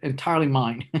are entirely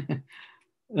mine.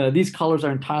 These colors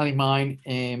are entirely mine,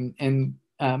 and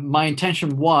my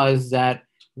intention was that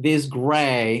this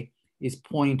gray is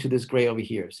pointing to this gray over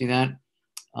here. See that?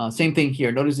 Same thing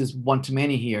here. Notice this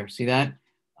one-to-many here. See that?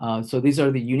 So these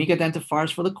are the unique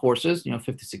identifiers for the courses,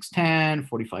 5610,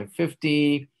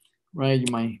 4550, right?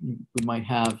 We might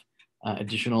have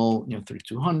additional,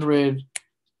 3200.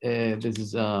 This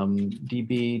is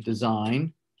DB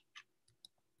design.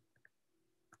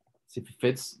 See if it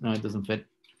fits. No, it doesn't fit.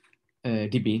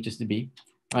 DB, just DB,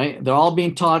 right? They're all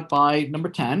being taught by number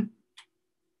 10,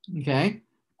 okay?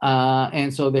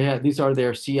 And so these are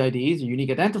their CIDs, unique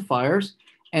identifiers.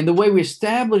 And the way we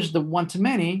establish the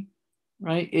one-to-many,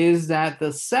 right, is that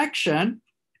the section,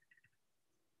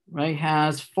 right,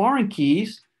 has foreign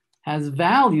keys, has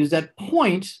values that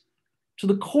point to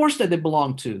the course that they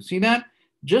belong to. See that?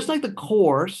 Just like the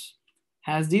course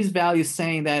has these values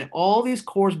saying that all these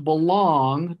courses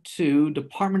belong to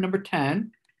department number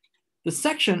 10, the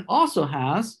section also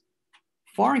has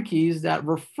foreign keys that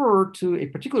refer to a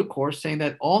particular course, saying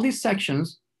that all these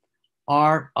sections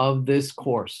are of this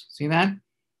course. See that?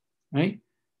 Right?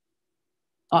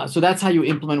 So that's how you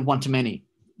implement one-to-many,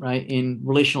 right, in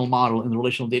relational model, in the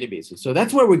relational databases. So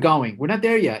that's where we're going. We're not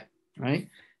there yet, right?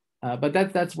 But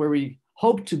that's where we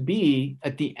hope to be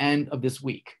at the end of this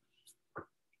week,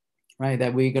 right?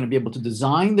 That we're going to be able to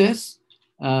design this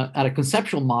at a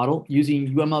conceptual model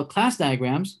using UML class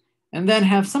diagrams, and then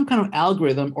have some kind of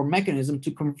algorithm or mechanism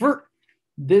to convert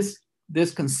this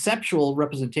conceptual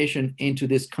representation into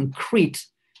this concrete,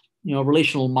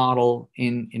 relational model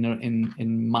in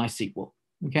MySQL.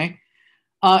 Okay,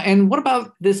 and what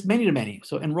about this many-to-many?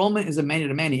 So enrollment is a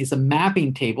many-to-many. It's a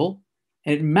mapping table,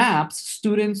 and it maps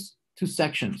students to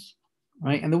sections,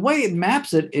 right? And the way it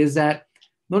maps it is that,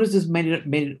 notice this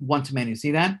many one-to-many. See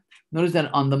that? Notice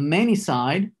that on the many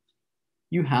side,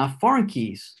 you have foreign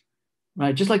keys,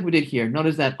 right? Just like we did here.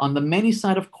 Notice that on the many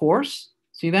side of course,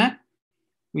 see that?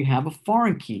 We have a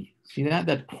foreign key. See that?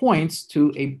 That points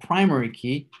to a primary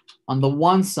key on the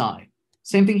one side.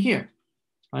 Same thing here.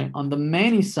 Right? On the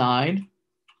many side,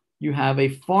 you have a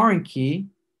foreign key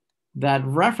that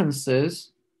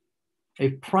references a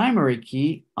primary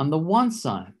key on the one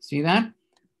side. See that?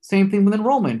 Same thing with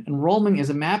enrollment. Enrollment is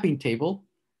a mapping table,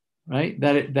 right?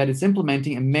 That is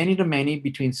implementing a many-to-many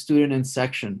between student and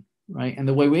section, right? And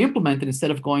the way we implement it,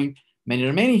 instead of going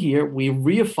many-to-many here, we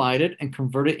reified it and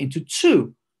converted it into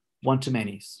two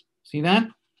one-to-manys. See that?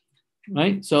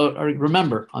 Right? So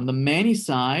remember, on the many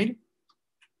side,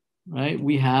 right,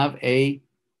 we have a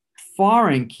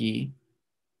foreign key,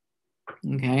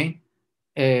 okay?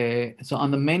 So on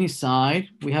the many side,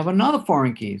 we have another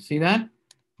foreign key. See that?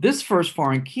 This first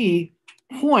foreign key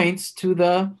points to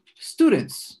the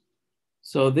students.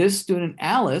 So this student,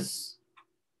 Alice,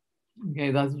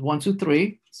 okay, that's 1, 2,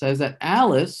 3, says that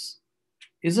Alice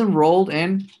is enrolled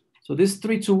in, so this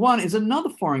 321 is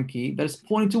another foreign key that is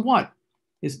pointing to what?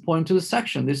 It's pointing to the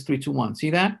section, this 321.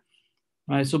 See that?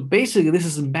 All right, so basically this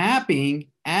is mapping,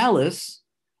 Alice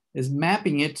is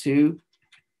mapping it to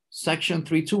section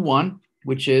 321,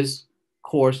 which is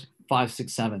course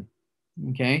 567,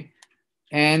 okay?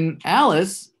 And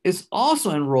Alice is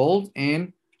also enrolled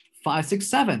in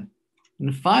 567.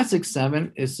 And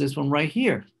 567 is this one right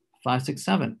here,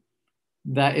 567.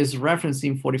 That is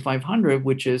referencing 4500,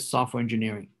 which is software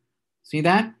engineering. See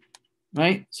that?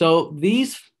 Right? So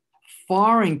these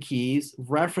foreign keys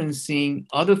referencing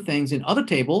other things in other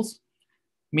tables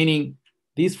meaning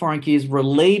these foreign keys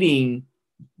relating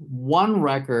one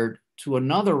record to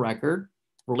another record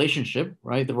relationship,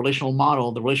 right? The relational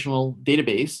model, the relational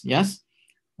database, yes,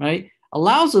 right?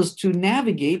 Allows us to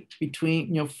navigate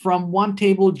between, from one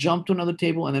table, jump to another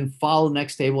table, and then follow the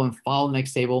next table and follow the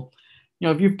next table.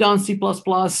 If you've done C++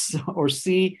 or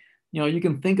C, you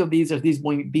can think of these as these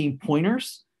being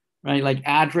pointers, right? Like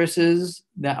addresses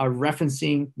that are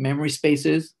referencing memory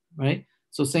spaces, right?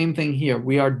 So same thing here.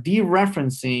 We are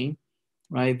dereferencing,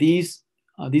 right, these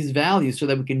values so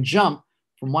that we can jump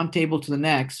from one table to the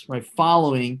next, right,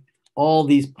 following all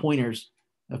these pointers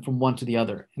from one to the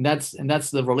other. And that's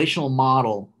the relational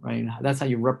model, right? That's how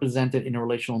you represent it in a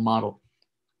relational model.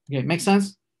 Okay, makes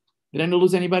sense? Did I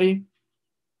lose anybody?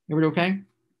 Everybody okay?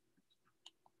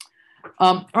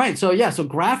 All right, so yeah, so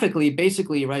graphically,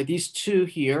 basically, right, these two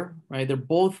here, right, they're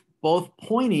both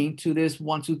pointing to this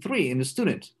 1, 2, 3 in the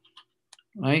student,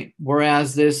 right?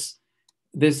 Whereas this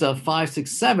 5,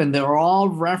 6, 7, they're all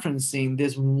referencing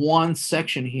this one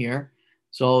section here.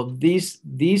 So these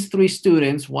three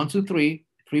students, 1, 2, 3,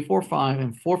 3, 4, 5,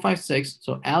 and 4, 5, 6.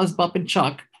 So Alice, Bup, and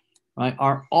Chuck, right,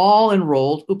 are all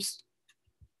enrolled. Oops.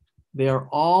 They are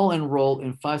all enrolled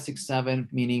in 5, 6, 7,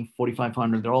 meaning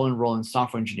 4,500. They're all enrolled in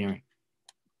software engineering.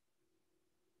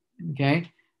 Okay,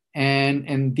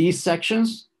 and these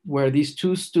sections where these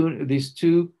two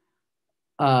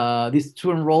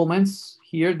enrollments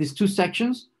here, these two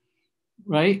sections,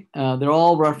 right? They're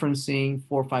all referencing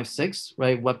 4, 5, 6,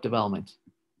 right? Web development.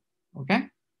 Okay.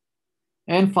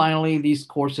 And finally, these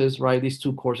courses, right? These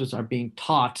two courses are being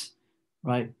taught,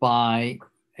 right, by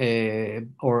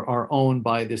or are owned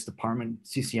by this department,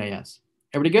 CCIS.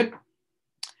 Everybody good?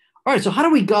 All right. So how do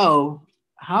we go?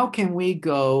 How can we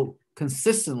go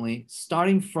consistently,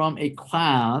 starting from a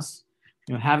class,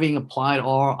 having applied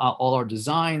all our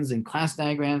designs and class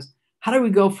diagrams? How do we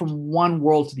go from one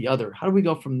world to the other? How do we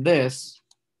go from this,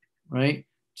 right,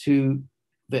 to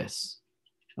this?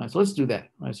 All right, so let's do that.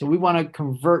 All right, so we want to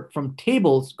convert from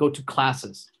tables, go to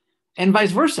classes, and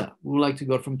vice versa. We would like to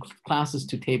go from classes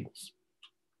to tables.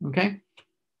 Okay.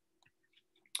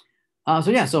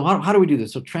 So yeah, so how do we do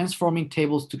this? So transforming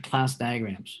tables to class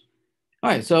diagrams. All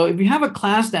right, so if you have a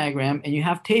class diagram and you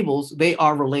have tables, they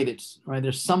are related, right?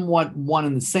 They're somewhat one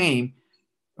and the same,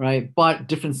 right? But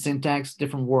different syntax,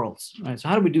 different worlds, right? So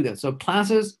how do we do that? So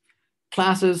classes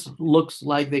looks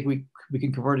like we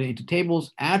can convert it into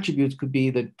tables. Attributes could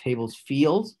be the table's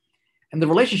fields. And the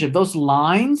relationship, those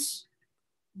lines,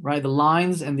 right? The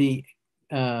lines and the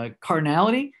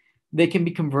cardinality, they can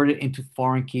be converted into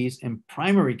foreign keys and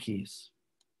primary keys,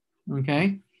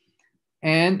 okay?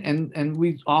 And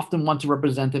we often want to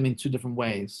represent them in two different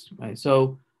ways, right?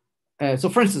 So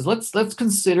for instance, let's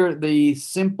consider the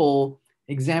simple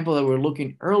example that we were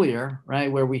looking earlier,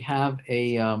 right? Where we have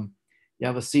you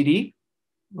have a CD,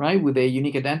 right, with a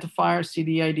unique identifier,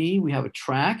 CD ID. We have a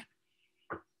track,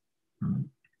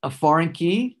 a foreign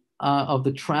key of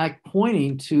the track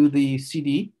pointing to the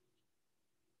CD.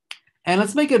 And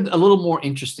let's make it a little more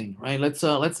interesting, right? Let's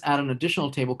add an additional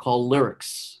table called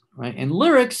lyrics, right? And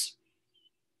lyrics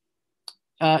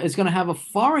is going to have a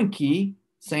foreign key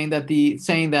saying that the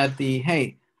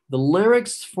hey, the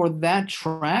lyrics for that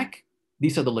track,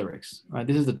 these are the lyrics, right?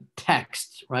 This is the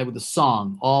text, right, with the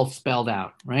song all spelled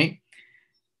out, right?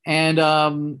 And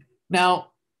now,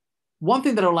 one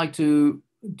thing that I would like to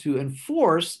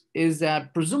enforce is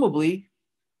that presumably,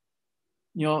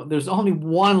 there's only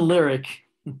one lyric.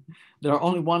 There are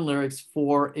only one lyrics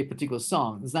for a particular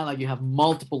song. It's not like you have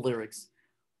multiple lyrics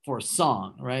for a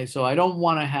song, right? So I don't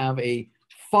want to have a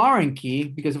foreign key,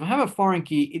 because if I have a foreign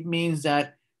key, it means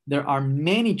that there are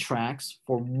many tracks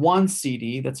for one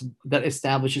CD that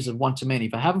establishes a one-to-many.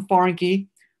 If I have a foreign key,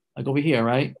 like over here,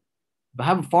 right? If I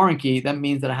have a foreign key, that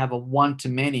means that I have a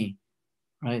one-to-many,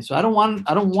 right? So I don't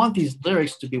want these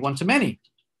lyrics to be one-to-many.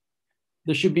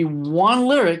 There should be one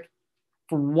lyric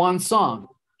for one song.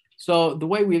 So the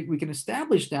way we can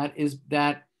establish that is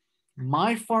that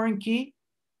my foreign key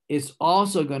is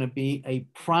also going to be a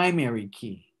primary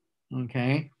key,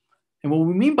 okay? And what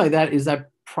we mean by that is that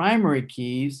primary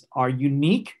keys are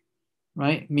unique,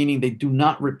 right? Meaning they do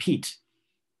not repeat.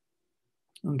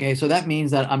 Okay, so that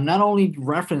means that I'm not only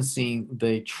referencing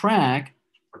the track,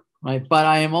 right, but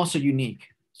I am also unique.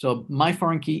 So my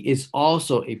foreign key is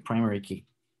also a primary key.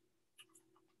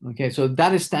 Okay, so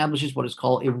that establishes what is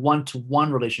called a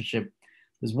one-to-one relationship.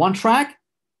 There's one track,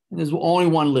 and there's only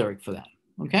one lyric for that.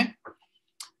 Okay.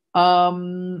 All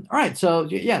right. So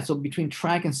yeah. So between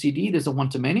track and CD, there's a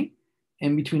one-to-many,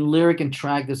 and between lyric and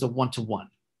track, there's a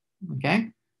one-to-one.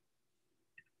 Okay.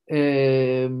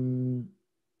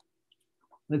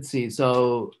 Let's see.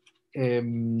 So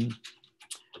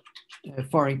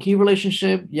Foreign key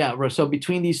relationship, yeah. So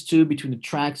between these two, between the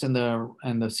tracks and the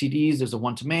CDs, there's a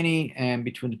one-to-many, and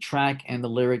between the track and the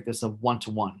lyric, there's a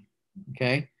one-to-one.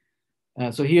 Okay.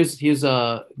 So here's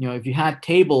if you had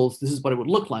tables, this is what it would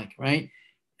look like, right?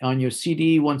 On your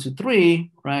CD 1, 2,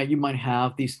 3, right? You might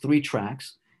have these 3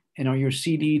 tracks, and on your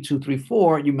CD 2, 3,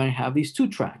 4, you might have these 2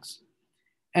 tracks.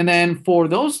 And then for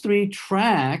those 3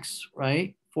 tracks,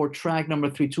 right? For track number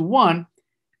 321,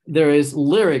 there is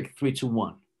lyric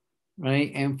 321.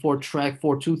 Right? And for track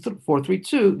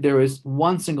 432, there is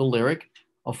one single lyric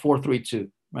of 432,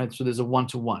 right? So there's a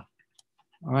one-to-one.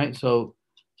 All right. So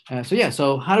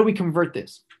so how do we convert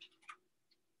this?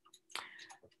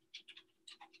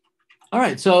 All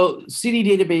right. So CD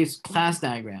database class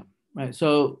diagram, right?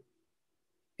 So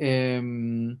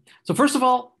first of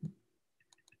all,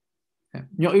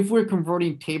 if we're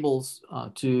converting tables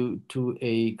to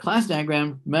a class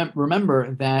diagram,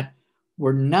 remember that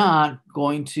we're not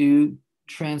going to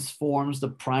transform the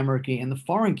primary key and the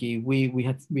foreign key.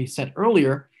 We said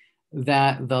earlier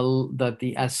that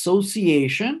the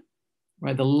association,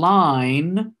 right, the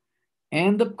line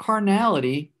and the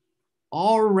cardinality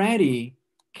already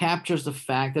captures the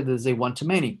fact that there's a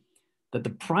one-to-many, that the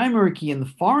primary key and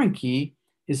the foreign key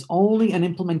is only an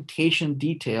implementation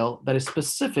detail that is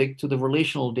specific to the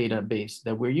relational database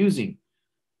that we're using,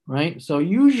 right? So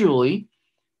usually,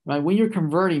 right, when you're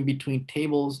converting between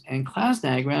tables and class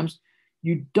diagrams,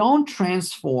 you don't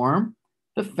transform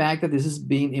the fact that this is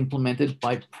being implemented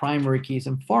by primary keys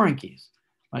and foreign keys.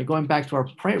 Right? Going back to our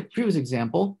previous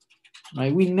example,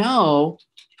 right, we know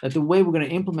that the way we're going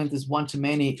to implement this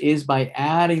one-to-many is by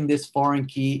adding this foreign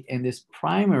key and this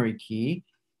primary key,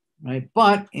 right?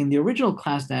 But in the original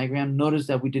class diagram, notice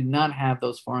that we did not have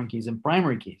those foreign keys and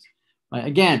primary keys. Right?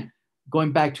 Again,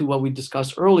 going back to what we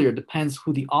discussed earlier, depends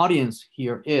who the audience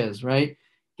here is, right?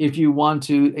 If you want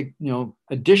to,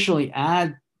 additionally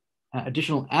add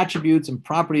additional attributes and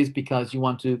properties because you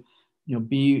want to,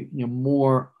 be,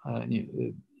 more,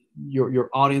 your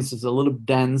audience is a little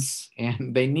dense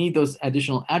and they need those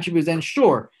additional attributes, then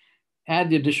sure, add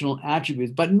the additional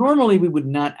attributes. But normally we would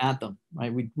not add them,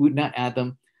 right? We would not add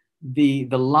them. The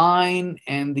line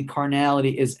and the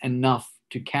cardinality is enough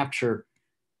to capture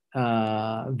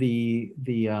the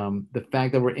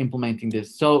fact that we're implementing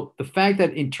this. So the fact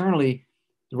that internally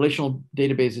the relational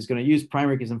database is going to use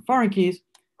primary keys and foreign keys,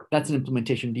 that's an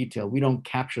implementation detail. We don't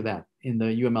capture that in the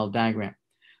UML diagram.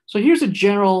 So here's a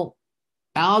general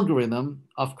algorithm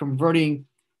of converting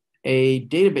a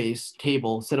database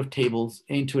table, set of tables,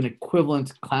 into an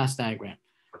equivalent class diagram.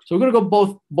 So we're going to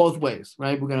go both ways,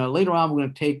 right? We're going to later on, we're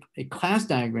going to take a class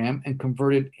diagram and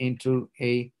convert it into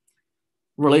a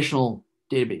relational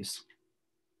database.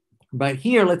 But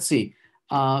here, let's see.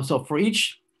 So for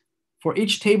each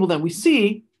table that we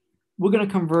see, we're going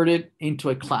to convert it into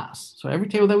a class. So every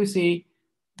table that we see,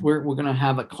 we're going to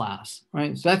have a class,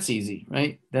 right? So that's easy,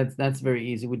 right? That's very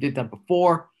easy. We did that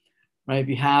before, right? If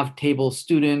you have table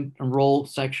student, enroll,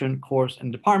 section, course,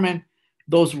 and department,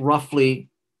 those roughly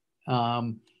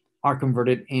are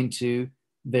converted into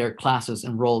their classes: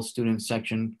 enroll, student,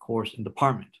 section, course, and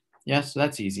department. Yes, so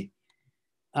that's easy.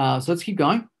 So let's keep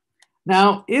going.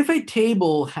 Now, if a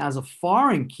table has a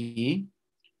foreign key,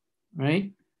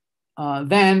 right,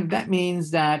 then that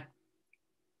means that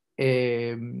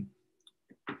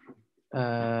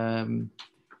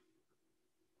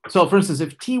so for instance,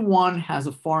 if T1 has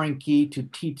a foreign key to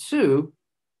T2,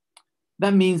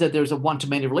 that means that there's a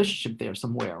one-to-many relationship there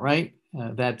somewhere, right?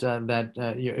 If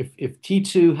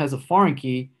T2 has a foreign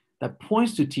key that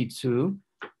points to T2,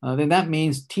 then that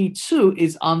means T2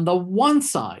 is on the one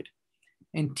side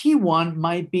and T1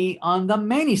 might be on the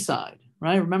many side,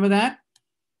 right? Remember that?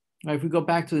 Right, if we go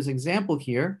back to this example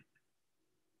here,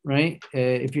 right?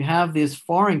 If you have this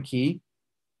foreign key,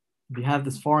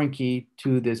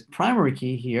 to this primary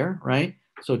key here, right?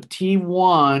 So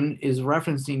T1 is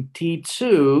referencing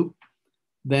T2,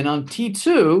 then on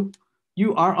T2,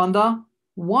 you are on the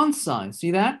one side.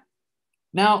 See that?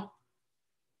 Now,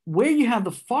 where you have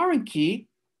the foreign key,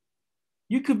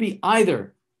 you could be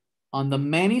either on the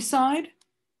many side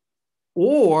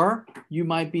or you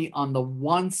might be on the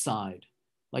one side,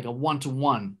 like a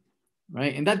one-to-one,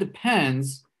 right? And that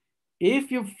depends if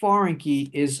your foreign key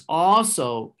is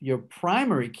also your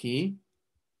primary key,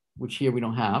 which here we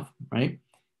don't have, right?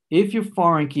 If your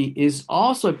foreign key is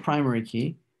also a primary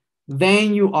key,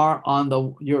 then you are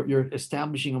on you're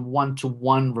establishing a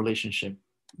one-to-one relationship,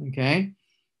 okay?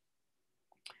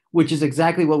 Which is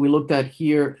exactly what we looked at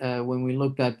here when we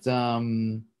looked at,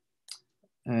 where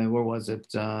was it?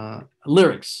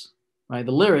 Lyrics, right?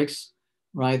 The lyrics,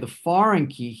 right? The foreign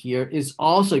key here is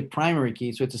also a primary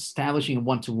key, so it's establishing a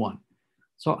one-to-one.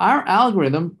 So our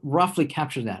algorithm roughly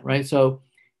captures that, right? So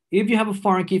if you have a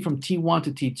foreign key from T1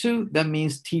 to T2, that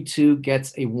means T2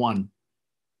 gets a 1.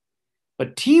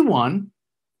 But T1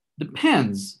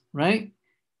 depends, right?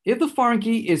 If the foreign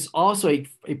key is also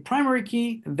a primary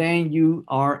key, then you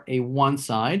are a 1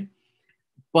 side.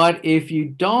 But if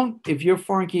your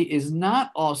foreign key is not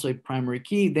also a primary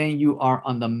key, then you are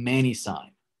on the many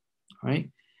side, right?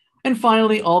 And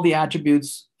finally, all the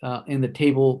attributes in the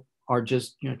table are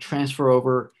just transfer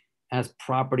over as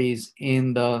properties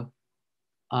in the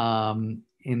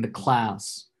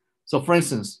class. So for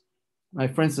instance,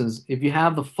 right? For instance, if you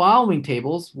have the following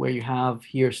tables where you have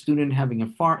here student having a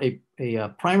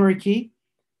primary key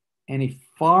and a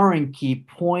foreign key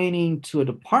pointing to a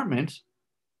department,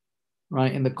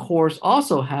 right? And the course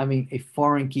also having a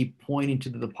foreign key pointing to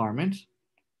the department.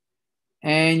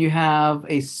 And you have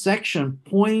a section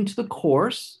pointing to the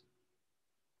course,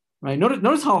 right?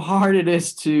 Notice how hard it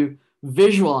is to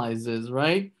visualize this,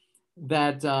 right?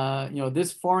 That,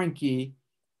 this foreign key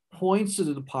points to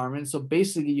the department. So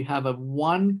basically you have a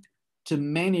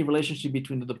one-to-many relationship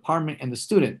between the department and the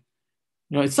student.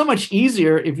 It's so much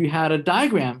easier if you had a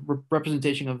diagram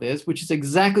representation of this, which is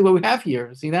exactly what we have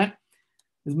here. See that?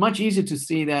 It's much easier to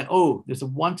see that, oh, there's a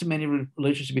one-to-many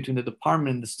relationship between the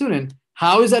department and the student.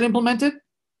 How is that implemented?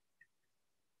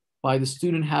 By the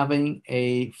student having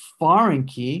a foreign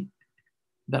key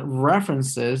that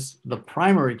references the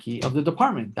primary key of the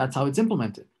department. That's how it's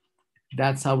implemented.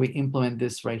 That's how we implement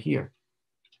this right here.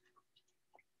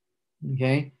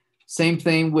 Okay. Same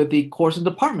thing with the course and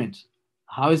department.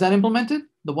 How is that implemented?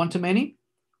 The one-to-many?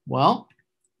 Well,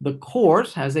 the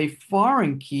course has a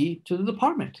foreign key to the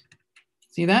department.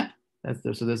 See that?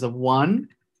 So there's a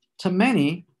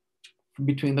one-to-many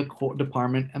between the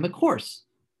department and the course.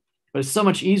 But it's so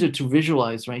much easier to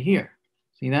visualize right here.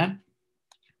 See that?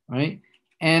 Right?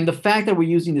 And the fact that we're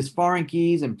using these foreign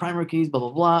keys and primary keys, blah, blah,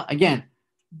 blah, again,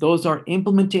 those are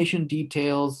implementation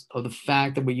details of the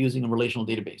fact that we're using a relational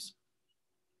database.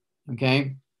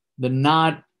 Okay?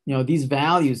 These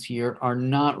values here are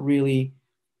not really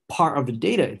part of the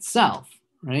data itself,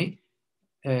 right?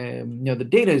 The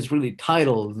data is really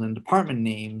titles and department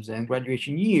names and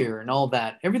graduation year and all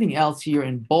that. Everything else here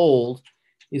in bold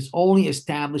is only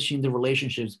establishing the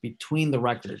relationships between the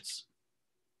records.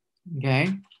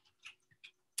 Okay.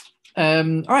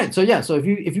 All right. So yeah. So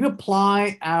if you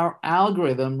apply our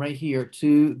algorithm right here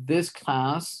to this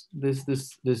class, this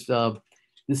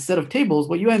set of tables,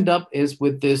 what you end up is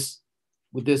with this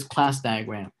class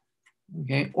diagram.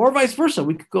 Okay. Or vice versa.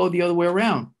 We could go the other way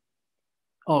around.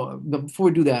 Oh, before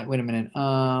we do that, wait a minute.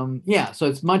 Yeah. So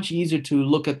it's much easier to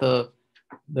look at the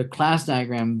class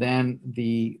diagram than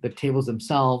the tables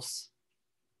themselves.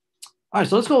 All right,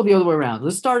 so let's go the other way around.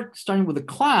 Let's starting with the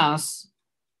class,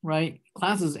 right?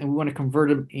 Classes, and we want to convert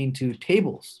them into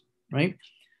tables, right?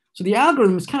 So the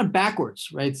algorithm is kind of backwards,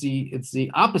 right? It's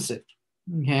the opposite,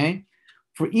 okay?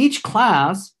 For each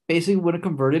class, basically we want to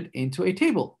convert it into a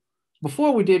table.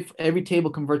 Before we did every table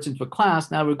converts into a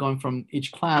class. Now we're going from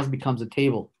each class becomes a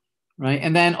table, right?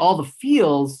 And then all the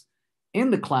fields in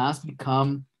the class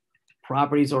become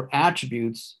properties or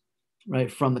attributes,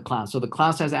 right, from the class. So the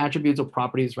class has attributes or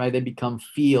properties, right? They become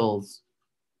fields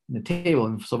in the table,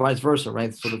 and so vice versa,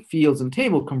 right? So the fields in the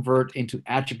table convert into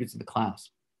attributes of the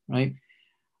class, right?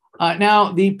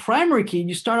 Now the primary key,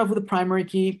 you start off with the primary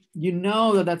key. You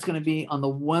know that that's going to be on the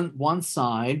one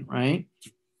side, right?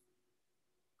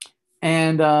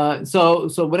 And so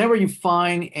whenever you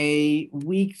find a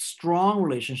weak, strong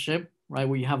relationship, right,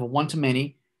 where you have a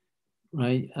one-to-many,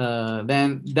 right,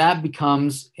 then that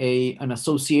becomes an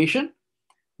association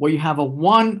where you have a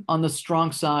 1 on the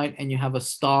strong side and you have a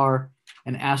star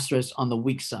and asterisk on the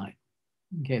weak side.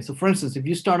 Okay, so for instance, if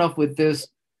you start off with this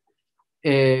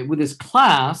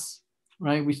class,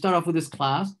 right, we start off with this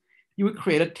class, you would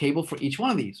create a table for each one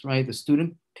of these, right? The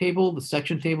student table, the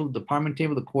section table, the department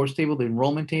table, the course table, the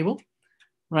enrollment table,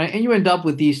 right? And you end up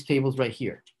with these tables right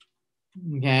here,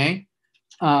 okay?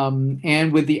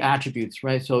 And with the attributes,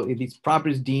 right? So if these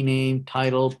properties, D name,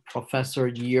 title, professor,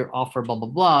 year, offer, blah, blah,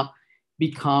 blah,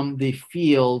 become the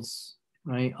fields,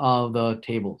 right, of the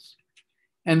tables.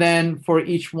 And then for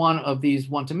each one of these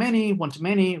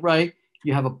one-to-many, right,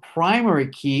 you have a primary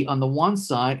key on the one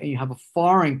side and you have a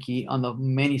foreign key on the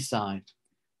many side,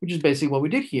 which is basically what we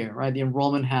did here, right? The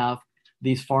enrollment have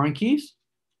these foreign keys,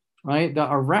 right, that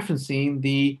are referencing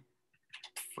the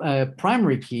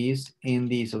primary keys in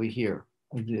these over here.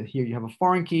 Here you have a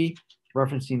foreign key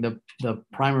referencing the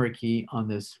primary key on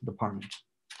this department.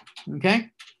 Okay.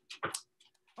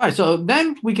 All right. So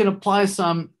then we can apply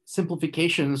some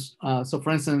simplifications. So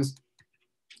for instance,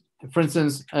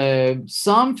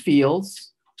 some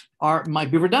fields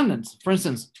might be redundant. For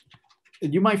instance,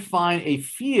 you might find a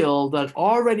field that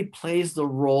already plays the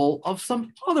role of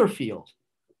some other field.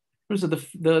 For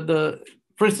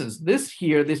instance, this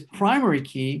primary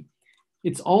key,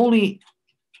 its only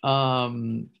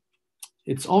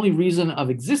reason of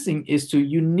existing is to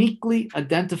uniquely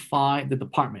identify the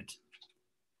department.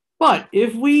 But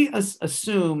if we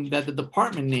assume that the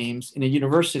department names in a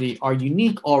university are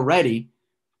unique already,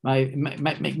 right, it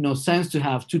might make no sense to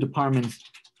have two departments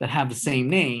that have the same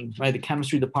name, right? The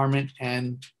chemistry department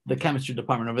and the chemistry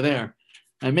department over there.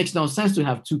 And it makes no sense to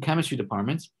have two chemistry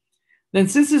departments. Then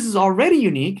since this is already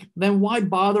unique, then why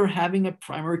bother having a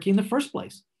primary key in the first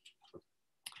place?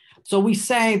 So we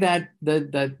say that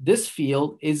this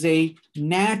field is a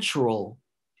natural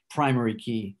primary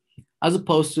key, as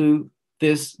opposed to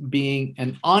this being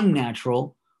an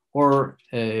unnatural or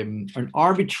an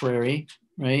arbitrary,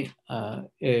 right,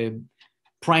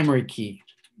 primary key.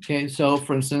 Okay, so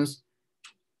for instance,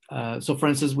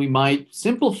 we might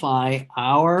simplify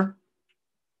our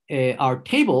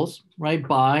tables, right,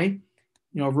 by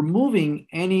removing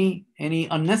any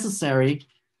unnecessary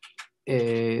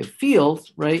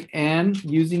fields, right, and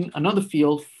using another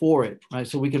field for it, right?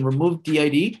 So we can remove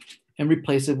DID and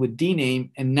replace it with DName,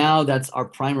 and now that's our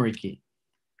primary key.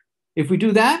 If we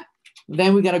do that,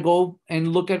 then we got to go and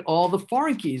look at all the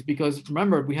foreign keys, because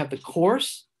remember, we have the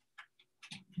course.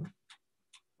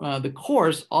 The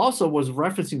course also was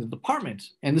referencing the department,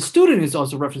 and the student is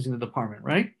also referencing the department,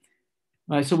 right?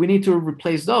 Right, so we need to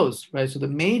replace those, right? So the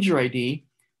major ID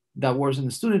that was in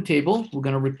the student table, we're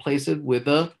going to replace it with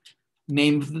the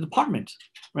name of the department,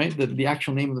 right? The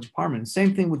actual name of the department.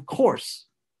 Same thing with course,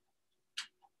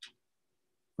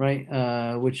 right?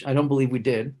 Which I don't believe we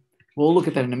did. We'll look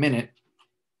at that in a minute.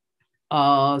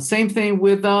 Same thing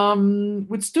with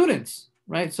students,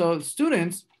 right? So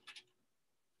students,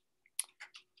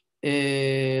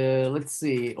 let's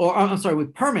see, or I'm sorry,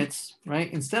 with permits,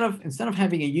 right? Instead of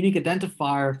having a unique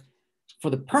identifier for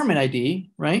the permit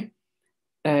ID, right?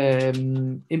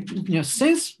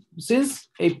 Since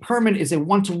a permit is a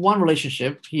one-to-one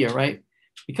relationship here, right?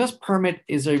 Because permit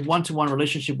is a one-to-one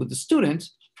relationship with the student,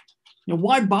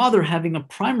 why bother having a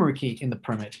primary key in the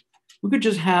permit? We could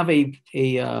just have we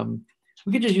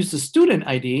could just use the student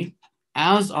ID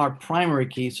as our primary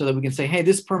key, so that we can say, hey,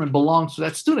 this permit belongs to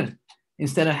that student,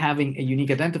 instead of having a unique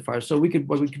identifier. So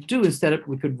what we could do instead,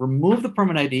 we could remove the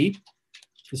permit ID.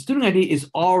 The student ID is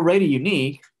already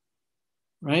unique,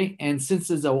 right? And since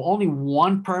there's only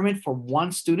one permit for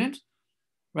one student,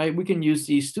 right, we can use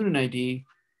the student ID,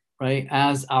 right,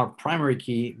 as our primary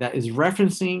key that is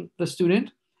referencing the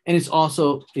student, and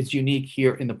it's unique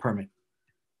here in the permit.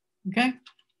 Okay.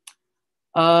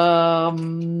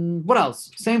 What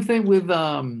else? Same thing with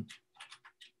the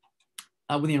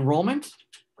enrollment.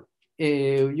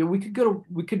 We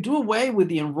could do away with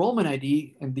the enrollment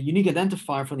ID and the unique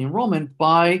identifier for the enrollment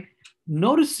by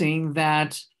noticing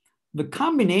that the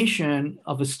combination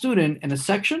of a student and a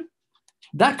section,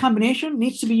 that combination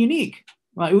needs to be unique.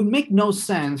 Right? It would make no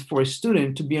sense for a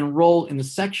student to be enrolled in a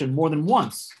section more than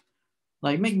once.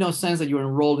 Like, make no sense that you're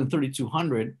enrolled in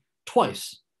 3200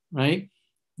 twice, right?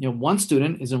 One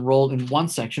student is enrolled in one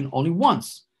section only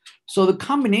once. So the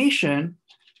combination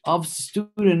of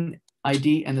student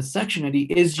ID and the section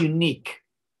ID is unique.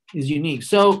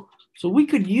 So we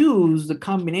could use the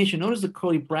combination. Notice the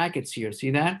curly brackets here. See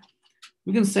that?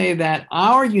 We can say that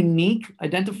our unique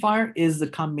identifier is the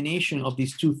combination of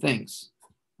these two things,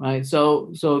 right?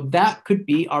 So that could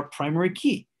be our primary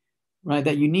key, right?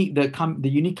 That unique, the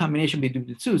unique combination between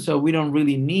the two. So we don't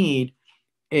really need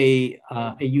a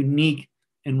unique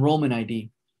enrollment ID,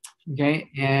 okay?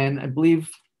 And I believe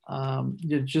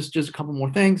just a couple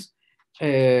more things.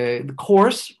 The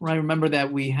course, right? Remember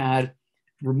that we had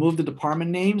removed the department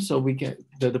name, so we get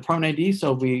the department ID,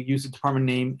 so we use the department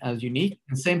name as unique.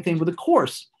 And same thing with the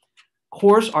course.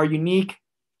 Course are unique.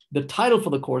 The title for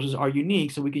the courses are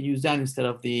unique, so we can use that instead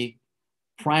of the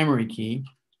primary key,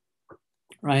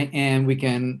 right? And we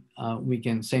can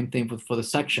same thing for the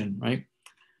section, right?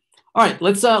 All right,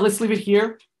 let's leave it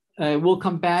here. We'll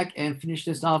come back and finish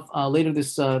this off later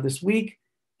this week.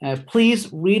 Please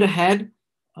read ahead.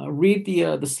 Read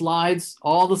the slides,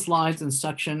 all the slides and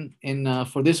section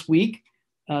for this week,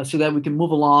 so that we can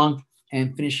move along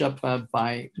and finish up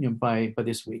by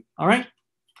this week. All right,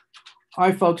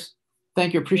 folks.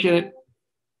 Thank you. Appreciate it.